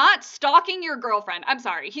by not stalking your girlfriend. I'm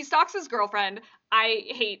sorry, he stalks his girlfriend. I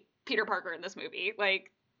hate Peter Parker in this movie.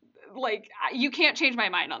 Like you can't change my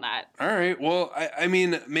mind on that. All right. Well, I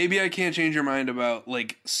mean, maybe I can't change your mind about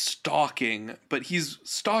like stalking, but he's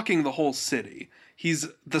stalking the whole city. He's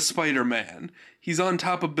the Spider-Man. He's on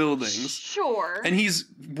top of buildings. Sure. And he's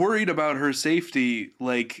worried about her safety,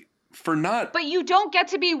 like for not. But you don't get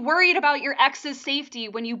to be worried about your ex's safety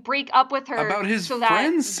when you break up with her. About his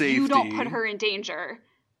friend's safety. You don't put her in danger.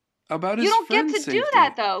 About his friend's safety. You don't get to do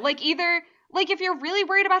that though. Like, if you're really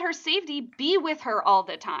worried about her safety, be with her all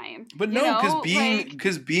the time. But no,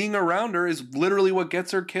 because being around her is literally what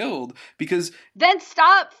gets her killed. Because then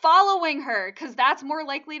stop following her, because that's more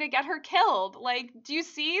likely to get her killed. Like, do you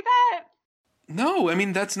see that? No, I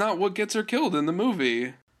mean, that's not what gets her killed in the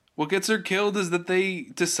movie. What gets her killed is that they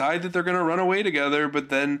decide that they're going to run away together, but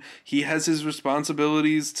then he has his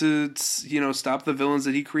responsibilities to, stop the villains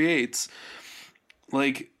that he creates.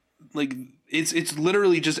 Like... It's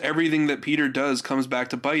literally just everything that Peter does comes back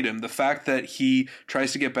to bite him. The fact that he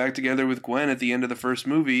tries to get back together with Gwen at the end of the first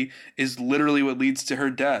movie is literally what leads to her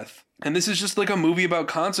death. And this is just like a movie about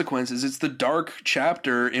consequences. It's the dark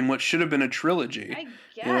chapter in what should have been a trilogy. I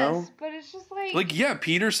guess, but it's just like... Like, yeah,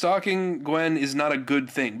 Peter stalking Gwen is not a good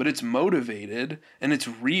thing, but it's motivated, and it's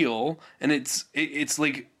real, and it's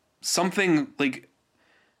like something, like...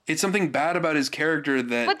 It's something bad about his character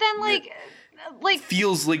that... But then, like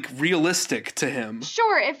feels like realistic to him.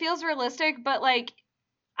 Sure, it feels realistic, but like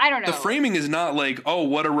I don't know. The framing is not like, oh,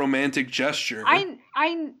 what a romantic gesture.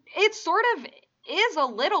 It sort of is a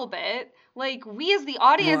little bit. Like we as the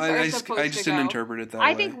audience are supposed to go. I just didn't interpret it that way.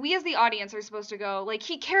 I think we as the audience are supposed to go, like,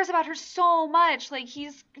 he cares about her so much, like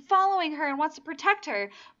he's following her and wants to protect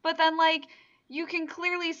her. But then like you can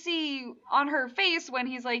clearly see on her face when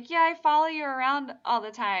he's like, yeah, I follow you around all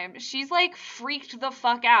the time. She's like freaked the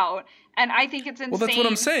fuck out. And I think it's insane. Well, that's what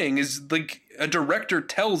I'm saying is like a director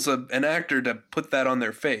tells an actor to put that on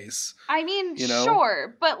their face. I mean,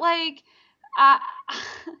 sure. But like,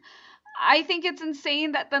 I think it's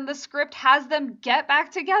insane that then the script has them get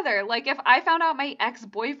back together. Like, if I found out my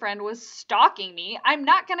ex-boyfriend was stalking me, I'm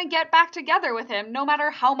not going to get back together with him no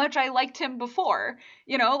matter how much I liked him before.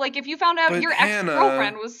 Like, if you found out your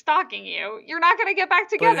ex-girlfriend was stalking you, you're not going to get back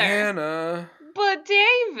together. But Hannah... But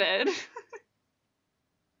David...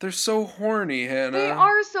 They're so horny, Hannah. They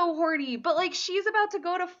are so horny, but like she's about to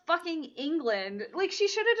go to fucking England. Like she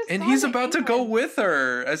should have just. And he's about to go with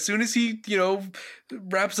her as soon as he,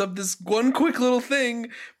 wraps up this one quick little thing.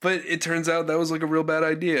 But it turns out that was like a real bad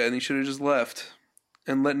idea, and he should have just left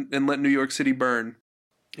and let New York City burn.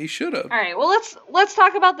 He should have. All right, well let's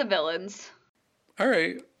talk about the villains. All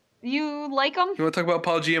right. You like him? You want to talk about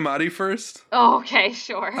Paul Giamatti first? Oh, okay,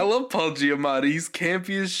 sure. I love Paul Giamatti. He's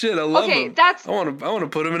campy as shit. I love him. I want to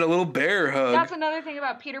put him in a little bear hug. That's another thing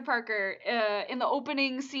about Peter Parker. In the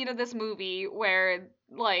opening scene of this movie, where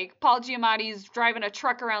like Paul Giamatti's driving a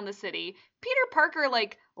truck around the city, Peter Parker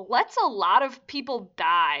like lets a lot of people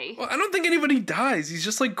die. Well, I don't think anybody dies. He's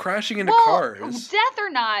just like crashing into cars. Death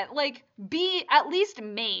or not, like be at least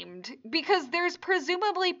maimed, because there's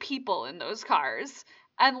presumably people in those cars.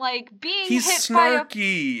 And like being He's hit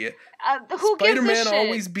snarky. by who Spider-Man gives a shit?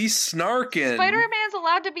 always be snarking. Spider-Man's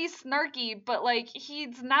allowed to be snarky, but like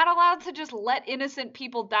he's not allowed to just let innocent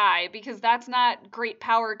people die, because that's not great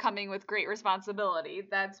power coming with great responsibility.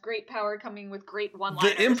 That's great power coming with great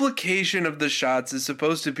one-liners. The implication of the shots is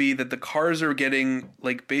supposed to be that the cars are getting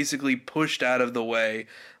like basically pushed out of the way.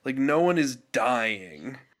 Like no one is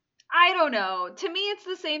dying. I don't know. To me, it's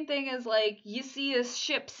the same thing as, like, you see a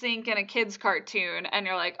ship sink in a kid's cartoon, and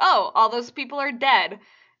you're like, oh, all those people are dead.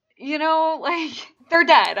 Like, they're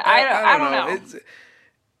dead. I don't know.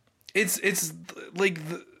 It's like,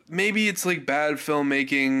 maybe it's, like, bad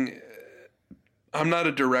filmmaking. I'm not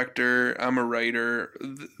a director. I'm a writer.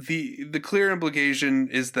 The clear implication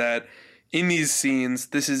is that in these scenes,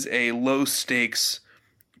 this is a low-stakes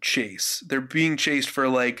chase. They're being chased for,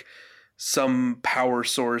 like, some power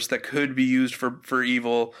source that could be used for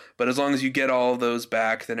evil, but as long as you get all of those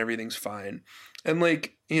back, then everything's fine. And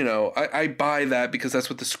like, you know, I buy that because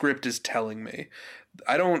that's what the script is telling me.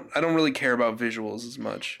 I don't really care about visuals as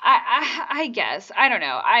much. I guess. I don't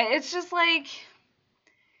know. It's just like,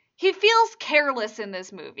 he feels careless in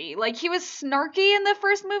this movie. Like, he was snarky in the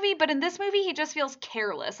first movie, but in this movie, he just feels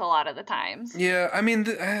careless a lot of the times. Yeah, I mean,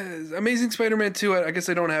 Amazing Spider-Man 2, I guess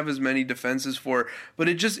I don't have as many defenses for, but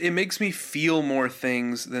it makes me feel more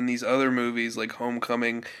things than these other movies like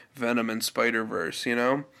Homecoming, Venom, and Spider-Verse, you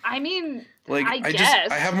know? I mean, like,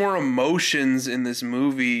 I have more emotions in this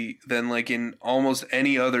movie than like in almost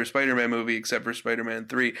any other Spider-Man movie except for Spider-Man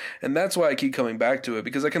 3. And that's why I keep coming back to it,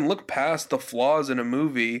 because I can look past the flaws in a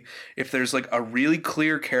movie if there's like a really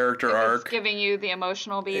clear character arc. It's giving you the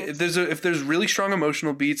emotional beats. If there's really strong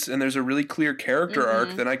emotional beats and there's a really clear character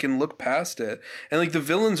arc, then I can look past it. And like the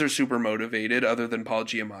villains are super motivated, other than Paul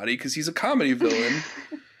Giamatti, because he's a comedy villain.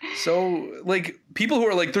 So, like, people who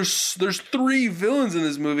are like, there's 3 villains in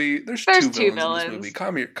this movie. There's 2 villains in this movie.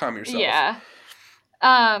 Calm yourself. Yeah.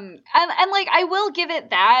 And like, I will give it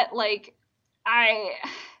that. Like, I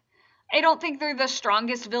don't think they're the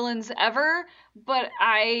strongest villains ever, but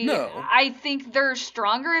I think they're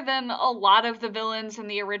stronger than a lot of the villains in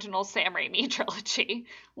the original Sam Raimi trilogy.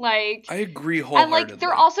 Like, I agree wholeheartedly. And like,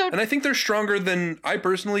 they're also, and I think they're stronger than, I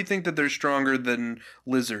personally think that they're stronger than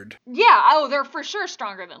Lizard. Yeah, they're for sure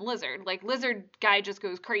stronger than Lizard. Like, Lizard guy just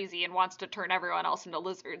goes crazy and wants to turn everyone else into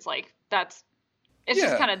lizards. Like, it's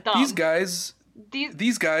just kind of dumb.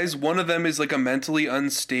 These guys, one of them is like a mentally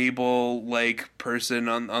unstable like person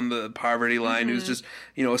on the poverty line who's just,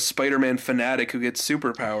 you know, a Spider-Man fanatic who gets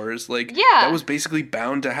superpowers. Like, that was basically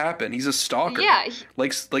bound to happen. He's a stalker. Yeah.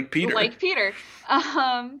 Like Peter. Like Peter.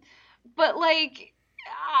 But like,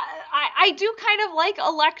 I do kind of like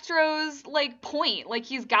Electro's like point. Like,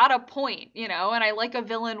 he's got a point, you know, and I like a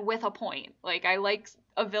villain with a point. Like, I like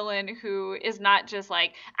a villain who is not just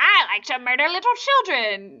like, I like to murder little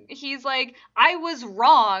children. He's like, I was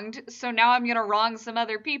wronged, so now I'm gonna wrong some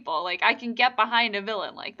other people. Like, I can get behind a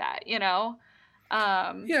villain like that, you know?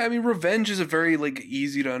 Yeah, I mean, revenge is a very like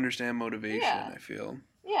easy to understand motivation, I feel.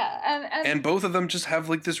 Yeah, and both of them just have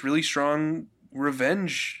like this really strong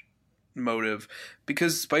revenge motive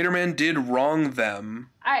because Spider-Man did wrong them.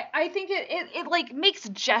 I think it like makes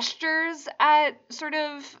gestures at sort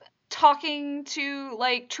of talking to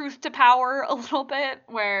like truth to power a little bit,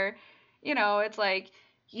 where, you know, it's like,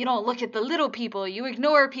 you don't look at the little people, you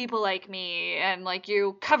ignore people like me, and like,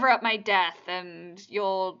 you cover up my death, and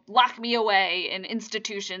you'll lock me away in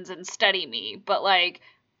institutions and study me, but like,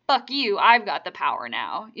 fuck you, I've got the power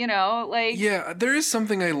now, you know? Like, yeah, there is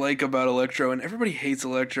something I like about Electro, and everybody hates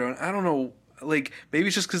Electro, and I don't know, like, maybe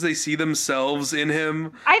it's just because they see themselves in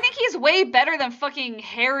him. I think he's way better than fucking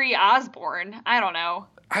Harry Osborn. I don't know.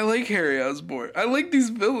 I like Harry Osborn. I like these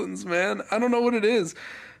villains, man. I don't know what it is.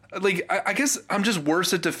 Like, I guess I'm just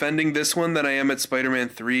worse at defending this one than I am at Spider-Man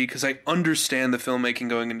 3, because I understand the filmmaking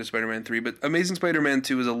going into Spider-Man 3, but Amazing Spider-Man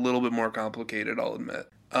 2 is a little bit more complicated, I'll admit.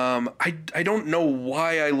 I don't know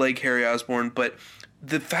why I like Harry Osborn, but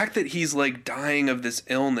the fact that he's, like, dying of this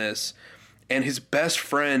illness, and his best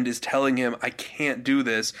friend is telling him, I can't do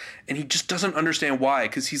this, and he just doesn't understand why,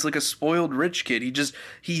 because he's, like, a spoiled rich kid.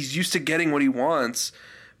 He's used to getting what he wants,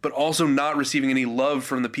 but also not receiving any love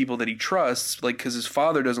from the people that he trusts, like, because his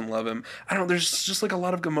father doesn't love him. I don't know, there's just, like, a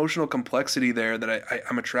lot of emotional complexity there that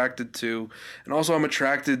I'm attracted to. And also I'm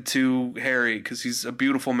attracted to Harry, because he's a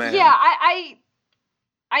beautiful man. Yeah,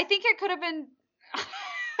 I think it could have been...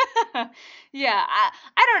 yeah,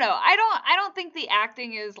 I don't know. I don't think the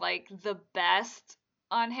acting is, like, the best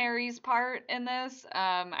on Harry's part in this.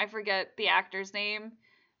 I forget the actor's name.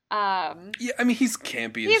 Yeah, I mean, he's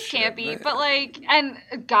campy as shit. He's campy, but like, and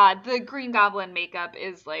God, the Green Goblin makeup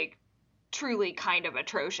is like truly kind of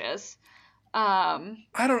atrocious. I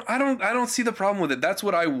don't see the problem with it. That's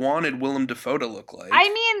what I wanted Willem Dafoe to look like. I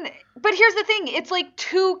mean, but here's the thing, it's like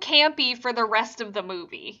too campy for the rest of the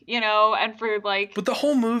movie, you know, and for like... But the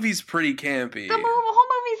whole movie's pretty campy. The whole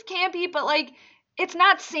movie's campy, but like, it's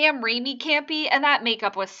not Sam Raimi campy, and that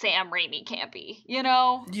makeup was Sam Raimi campy, you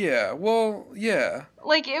know? Yeah, well, yeah.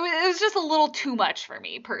 Like, it was just a little too much for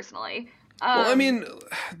me, personally. Well, I mean,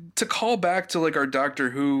 to call back to, like, our Doctor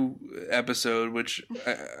Who episode, which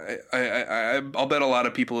I'll bet a lot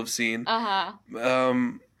of people have seen.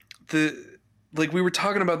 Like, we were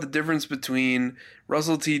talking about the difference between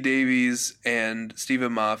Russell T. Davies and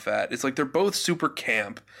Stephen Moffat. It's like they're both super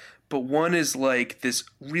camp, but one is, like, this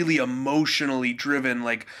really emotionally driven,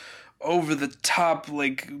 like, over-the-top,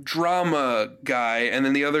 like, drama guy, and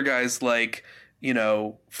then the other guy's, like, you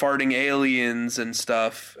know, farting aliens and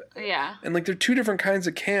stuff. Yeah. And like they're two different kinds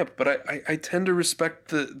of camp, but I tend to respect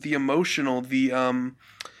the emotional, the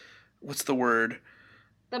what's the word?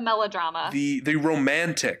 The melodrama. The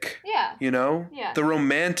romantic. Yeah. You know? Yeah. The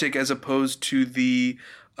romantic as opposed to the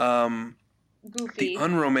goofy. The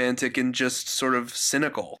unromantic and just sort of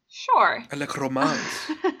cynical. Sure. I like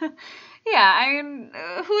romance. Yeah, I mean,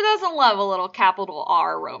 who doesn't love a little capital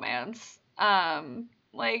R romance?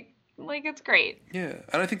 Like it's great. Yeah,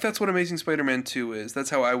 and I think that's what Amazing Spider-Man 2 is. That's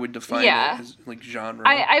how I would define it as, like, genre.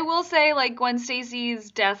 I will say, like, Gwen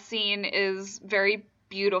Stacy's death scene is very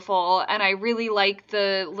beautiful, and I really like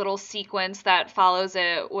the little sequence that follows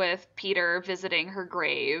it with Peter visiting her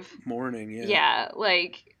grave. Mourning, yeah. Yeah,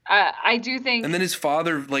 like, I do think... And then his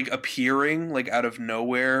father, like, appearing, like, out of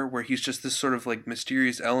nowhere, where he's just this sort of, like,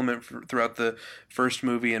 mysterious element throughout the first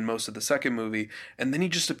movie and most of the second movie, and then he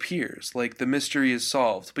just appears. Like, the mystery is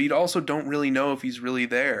solved. But you also don't really know if he's really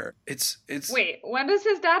there. It's... Wait, when does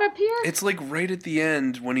his dad appear? It's, like, right at the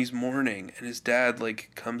end when he's mourning, and his dad,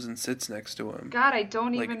 like, comes and sits next to him. God, I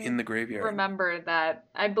don't like, even in the graveyard. Remember that.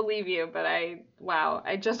 I believe you, but I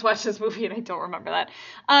just watched this movie and I don't remember that.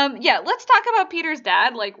 Yeah, let's talk about Peter's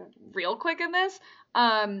dad, like, real quick in this.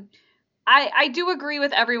 I do agree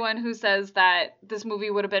with everyone who says that this movie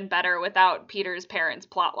would have been better without Peter's parents'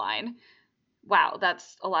 plotline. Wow,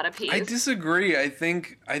 that's a lot of P's. I disagree. I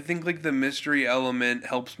think like the mystery element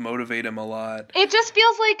helps motivate him a lot. It just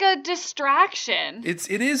feels like a distraction. It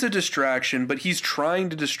is a distraction, but he's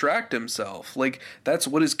trying to distract himself. Like, that's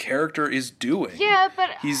what his character is doing. Yeah,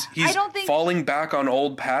 but he's I don't think falling back on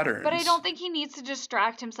old patterns. But I don't think he needs to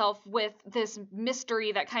distract himself with this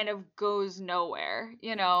mystery that kind of goes nowhere,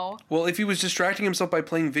 you know? Well, if he was distracting himself by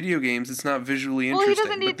playing video games, it's not visually interesting. He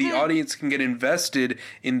doesn't need but the audience can get invested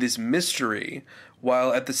in this mystery,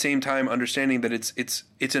 while at the same time understanding that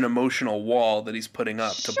it's an emotional wall that he's putting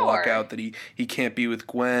up to block out that he can't be with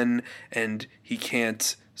Gwen and he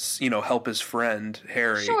can't, you know, help his friend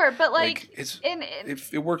Harry. Sure, but like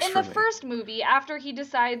it works in for the me. first movie, after he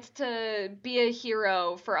decides to be a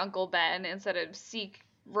hero for Uncle Ben instead of seek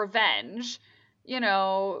revenge, you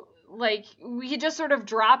know, like, he just sort of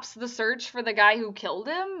drops the search for the guy who killed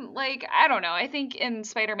him. Like, I don't know. I think in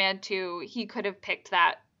Spider-Man 2, he could have picked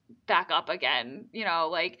that back up again, you know,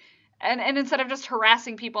 like, and instead of just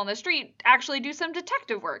harassing people on the street, actually do some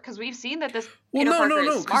detective work, because we've seen that this Peter Parker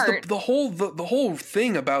is smart. The whole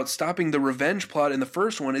thing about stopping the revenge plot in the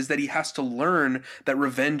first one is that he has to learn that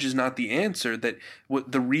revenge is not the answer, that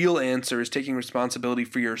what the real answer is taking responsibility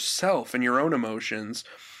for yourself and your own emotions.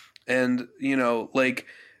 And, you know, like,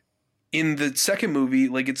 in the second movie,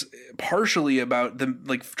 like, it's partially about them,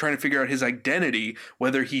 like, trying to figure out his identity,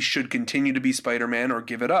 whether he should continue to be Spider-Man or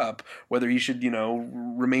give it up, whether he should, you know,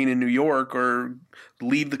 remain in New York or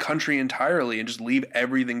leave the country entirely and just leave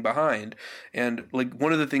everything behind. And, like,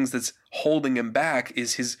 one of the things that's holding him back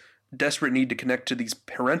is his desperate need to connect to these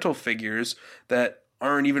parental figures that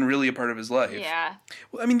aren't even really a part of his life. Yeah.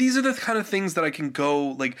 Well, I mean, these are the kind of things that I can go,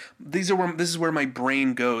 like, this is where my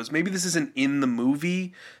brain goes. Maybe this isn't in the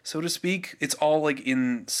movie, so to speak. It's all, like,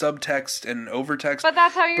 in subtext and overtext. But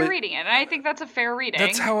that's how you're reading it, and I think that's a fair reading.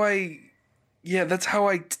 That's how I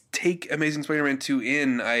take Amazing Spider-Man 2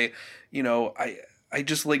 in. I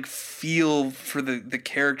just, like, feel for the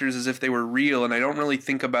characters as if they were real, and I don't really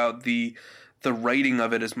think about the writing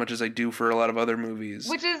of it as much as I do for a lot of other movies.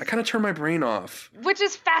 I kind of turn my brain off. Which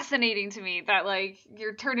is fascinating to me, that, like,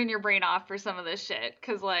 you're turning your brain off for some of this shit.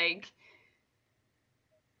 Because, like,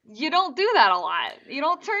 you don't do that a lot. You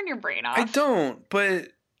don't turn your brain off. I don't, but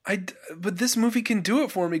this movie can do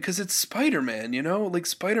it for me because it's Spider-Man, you know? Like,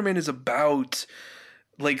 Spider-Man is about,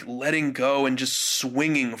 like, letting go and just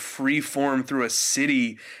swinging free form through a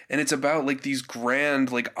city. And it's about, like, these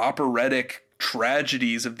grand, like, operatic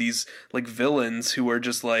tragedies of these, like, villains who are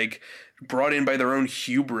just, like, brought in by their own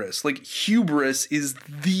hubris. Like, hubris is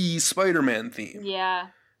the Spider-Man theme. Yeah.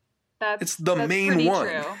 It's the main one.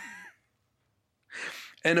 True.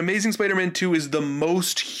 And Amazing Spider-Man 2 is the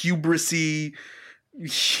most hubris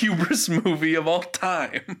movie of all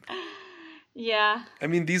time. Yeah. I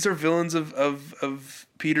mean, these are villains of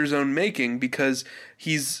Peter's own making, because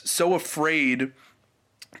he's so afraid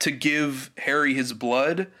to give Harry his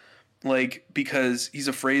blood, like, because he's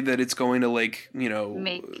afraid that it's going to, like, you know,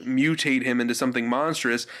 mutate him into something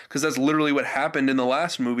monstrous, because that's literally what happened in the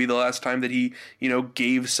last movie, the last time that he, you know,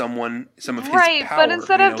 gave someone some of his power. Right, but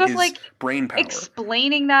instead of just, like, brain power,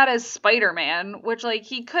 explaining that as Spider-Man, which, like,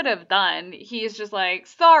 he could have done, he's just like,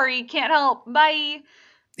 sorry, can't help, bye.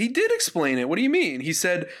 He did explain it. What do you mean? He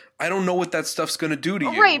said, I don't know what that stuff's going to do to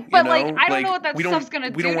you. Right, but, you know? Like, I don't know what that stuff's going to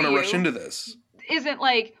do to you. We don't want to rush into this. isn't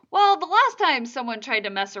like, well, the last time someone tried to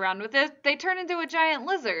mess around with it, they turned into a giant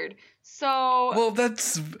lizard. So... Well,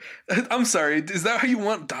 I'm sorry, is that how you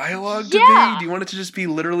want dialogue to be? Do you want it to just be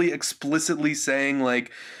literally explicitly saying,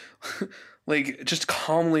 like... like, just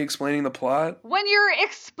calmly explaining the plot? When you're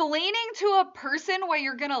explaining to a person why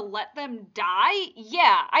you're gonna let them die,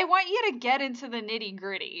 yeah, I want you to get into the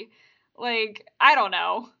nitty-gritty. Like, I don't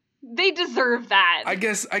know. They deserve that. I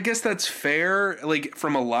guess that's fair, like,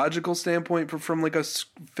 from a logical standpoint, but from, like, a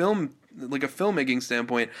filmmaking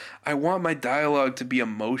standpoint, I want my dialogue to be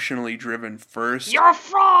emotionally driven first. You're a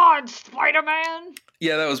fraud, Spider-Man!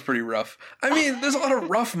 Yeah, that was pretty rough. I mean, there's a lot of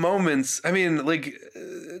rough moments. I mean, like,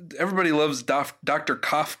 everybody loves Dr.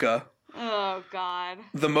 Kafka. Oh, God.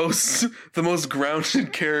 The most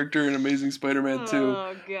grounded character in Amazing Spider-Man 2.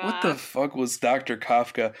 Oh, God. What the fuck was Dr.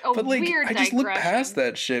 Kafka? But, like, I just look past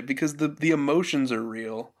that shit because the emotions are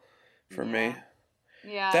real for me.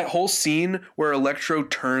 Yeah. That whole scene where Electro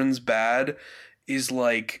turns bad is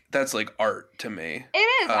like, that's like art to me.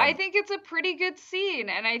 It is. I think it's a pretty good scene,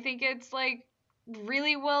 and I think it's like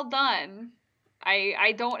really well done.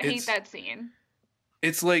 I don't hate that scene.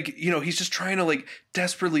 It's like, you know, he's just trying to like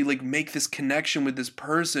desperately like make this connection with this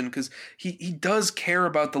person because he does care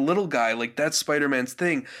about the little guy. Like, that's Spider-Man's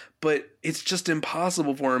thing, but it's just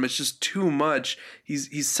impossible for him. It's just too much.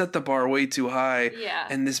 He's set the bar way too high. Yeah.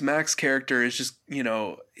 And this Max character is just, you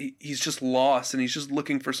know, he's just lost and he's just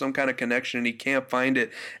looking for some kind of connection and he can't find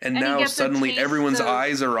it. And now suddenly everyone's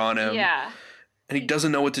eyes are on him. Yeah. And he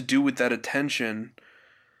doesn't know what to do with that attention.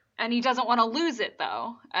 And he doesn't want to lose it,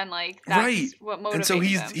 though. And, like, that's what motivates him. And so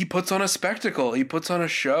he puts on a spectacle. He puts on a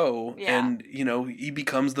show. Yeah. And, you know, he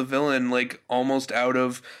becomes the villain, like, almost out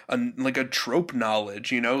of, a trope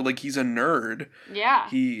knowledge, you know? Like, he's a nerd. Yeah.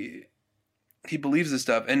 He believes this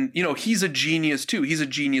stuff. And, you know, he's a genius, too. He's a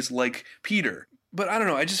genius like Peter. But I don't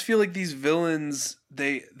know. I just feel like these villains,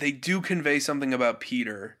 they do convey something about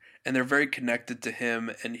Peter. And they're very connected to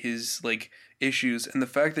him and his, like, issues. And the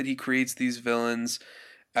fact that he creates these villains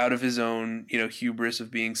out of his own, you know, hubris of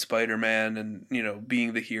being Spider-Man and, you know,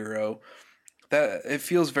 being the hero, that it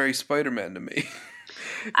feels very Spider-Man to me.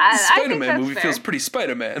 Spider-Man movie feels pretty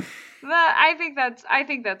Spider-Man. I think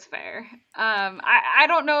that's fair. I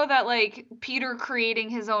don't know that like Peter creating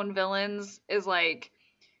his own villains is like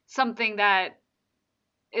something that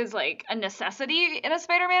is like a necessity in a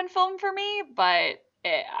Spider-Man film for me, but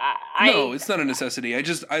no, it's not a necessity.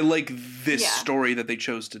 I like this story that they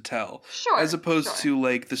chose to tell. Sure. As opposed to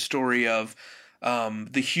like the story of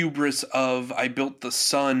the hubris of I built the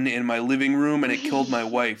sun in my living room and it killed my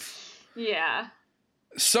wife. Yeah.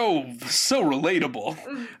 So relatable.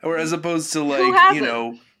 Or as opposed to like, you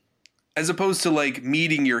know, as opposed to like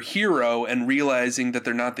meeting your hero and realizing that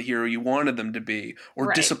they're not the hero you wanted them to be,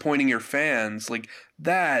 or disappointing your fans, like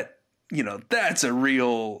that. You know, that's a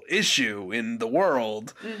real issue in the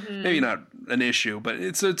world. Mm-hmm. Maybe not an issue, but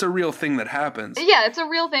it's a real thing that happens. Yeah, it's a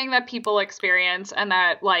real thing that people experience, and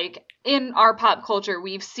that, like, in our pop culture,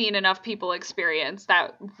 we've seen enough people experience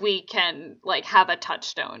that we can, like, have a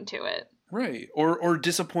touchstone to it. Right. Or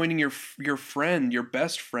disappointing your friend, your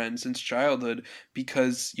best friend since childhood,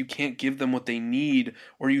 because you can't give them what they need,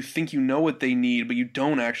 or you think you know what they need, but you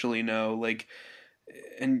don't actually know, like...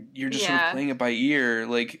 And you're just sort of playing it by ear.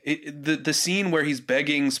 Like, the scene where he's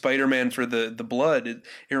begging Spider-Man for the blood, it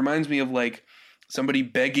reminds me of, like, somebody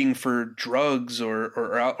begging for drugs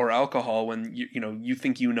or alcohol when, you know, you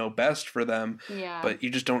think you know best for them. Yeah. But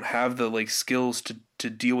you just don't have the, like, skills to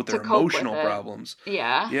deal with their emotional problems.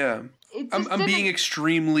 Yeah. Yeah. I'm being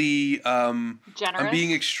extremely... generous? I'm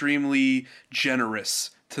being extremely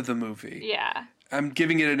generous to the movie. Yeah. I'm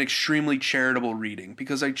giving it an extremely charitable reading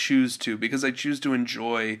because I choose to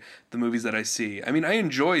enjoy the movies that I see. I mean, I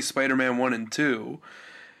enjoy Spider-Man 1 and 2.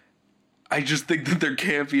 I just think that they're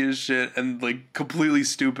campy as shit and, like, completely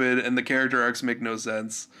stupid, and the character arcs make no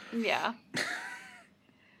sense. Yeah.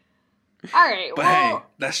 All right, but hey,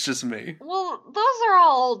 that's just me. Well, those are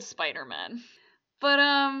all old Spider-Men. But,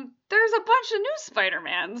 there's a bunch of new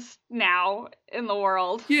Spider-Mans now in the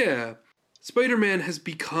world. Yeah. Spider-Man has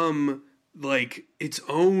become... like its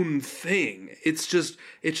own thing. It's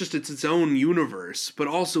its own universe, but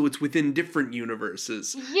also it's within different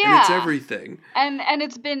universes. Yeah. And it's everything. And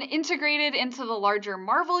it's been integrated into the larger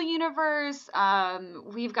Marvel universe.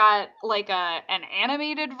 We've got like an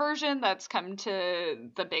animated version that's come to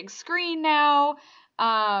the big screen now.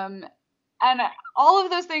 And all of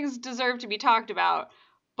those things deserve to be talked about,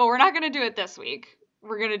 but we're not going to do it this week.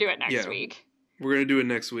 We're going to do it next week. We're going to do it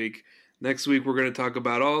next week. Next week, we're going to talk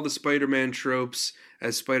about all the Spider-Man tropes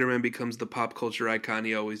as Spider-Man becomes the pop culture icon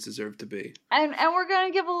he always deserved to be. And we're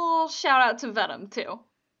going to give a little shout out to Venom, too.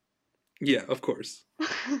 Yeah, of course.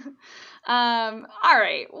 All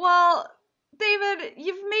right. Well, David,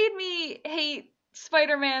 you've made me hate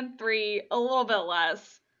Spider-Man 3 a little bit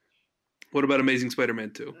less. What about Amazing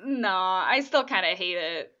Spider-Man 2? No, I still kind of hate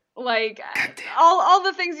it. Like, all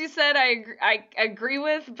the things you said I agree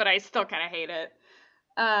with, but I still kind of hate it.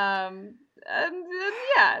 And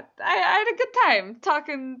yeah, I had a good time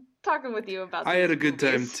talking with you about. I had a good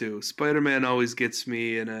time too. Spider-Man always gets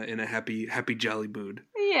me in a happy jolly mood.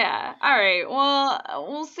 Yeah. All right. Well,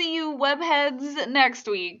 we'll see you webheads next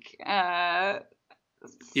week.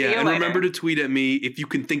 Yeah, and remember to tweet at me if you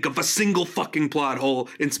can think of a single fucking plot hole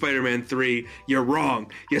in Spider-Man 3. You're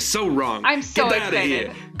wrong. You're so wrong. I'm so excited. Get out of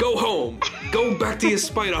here. Go home. Go back to your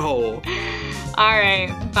spider hole. All right.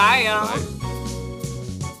 Bye, y'all. Bye.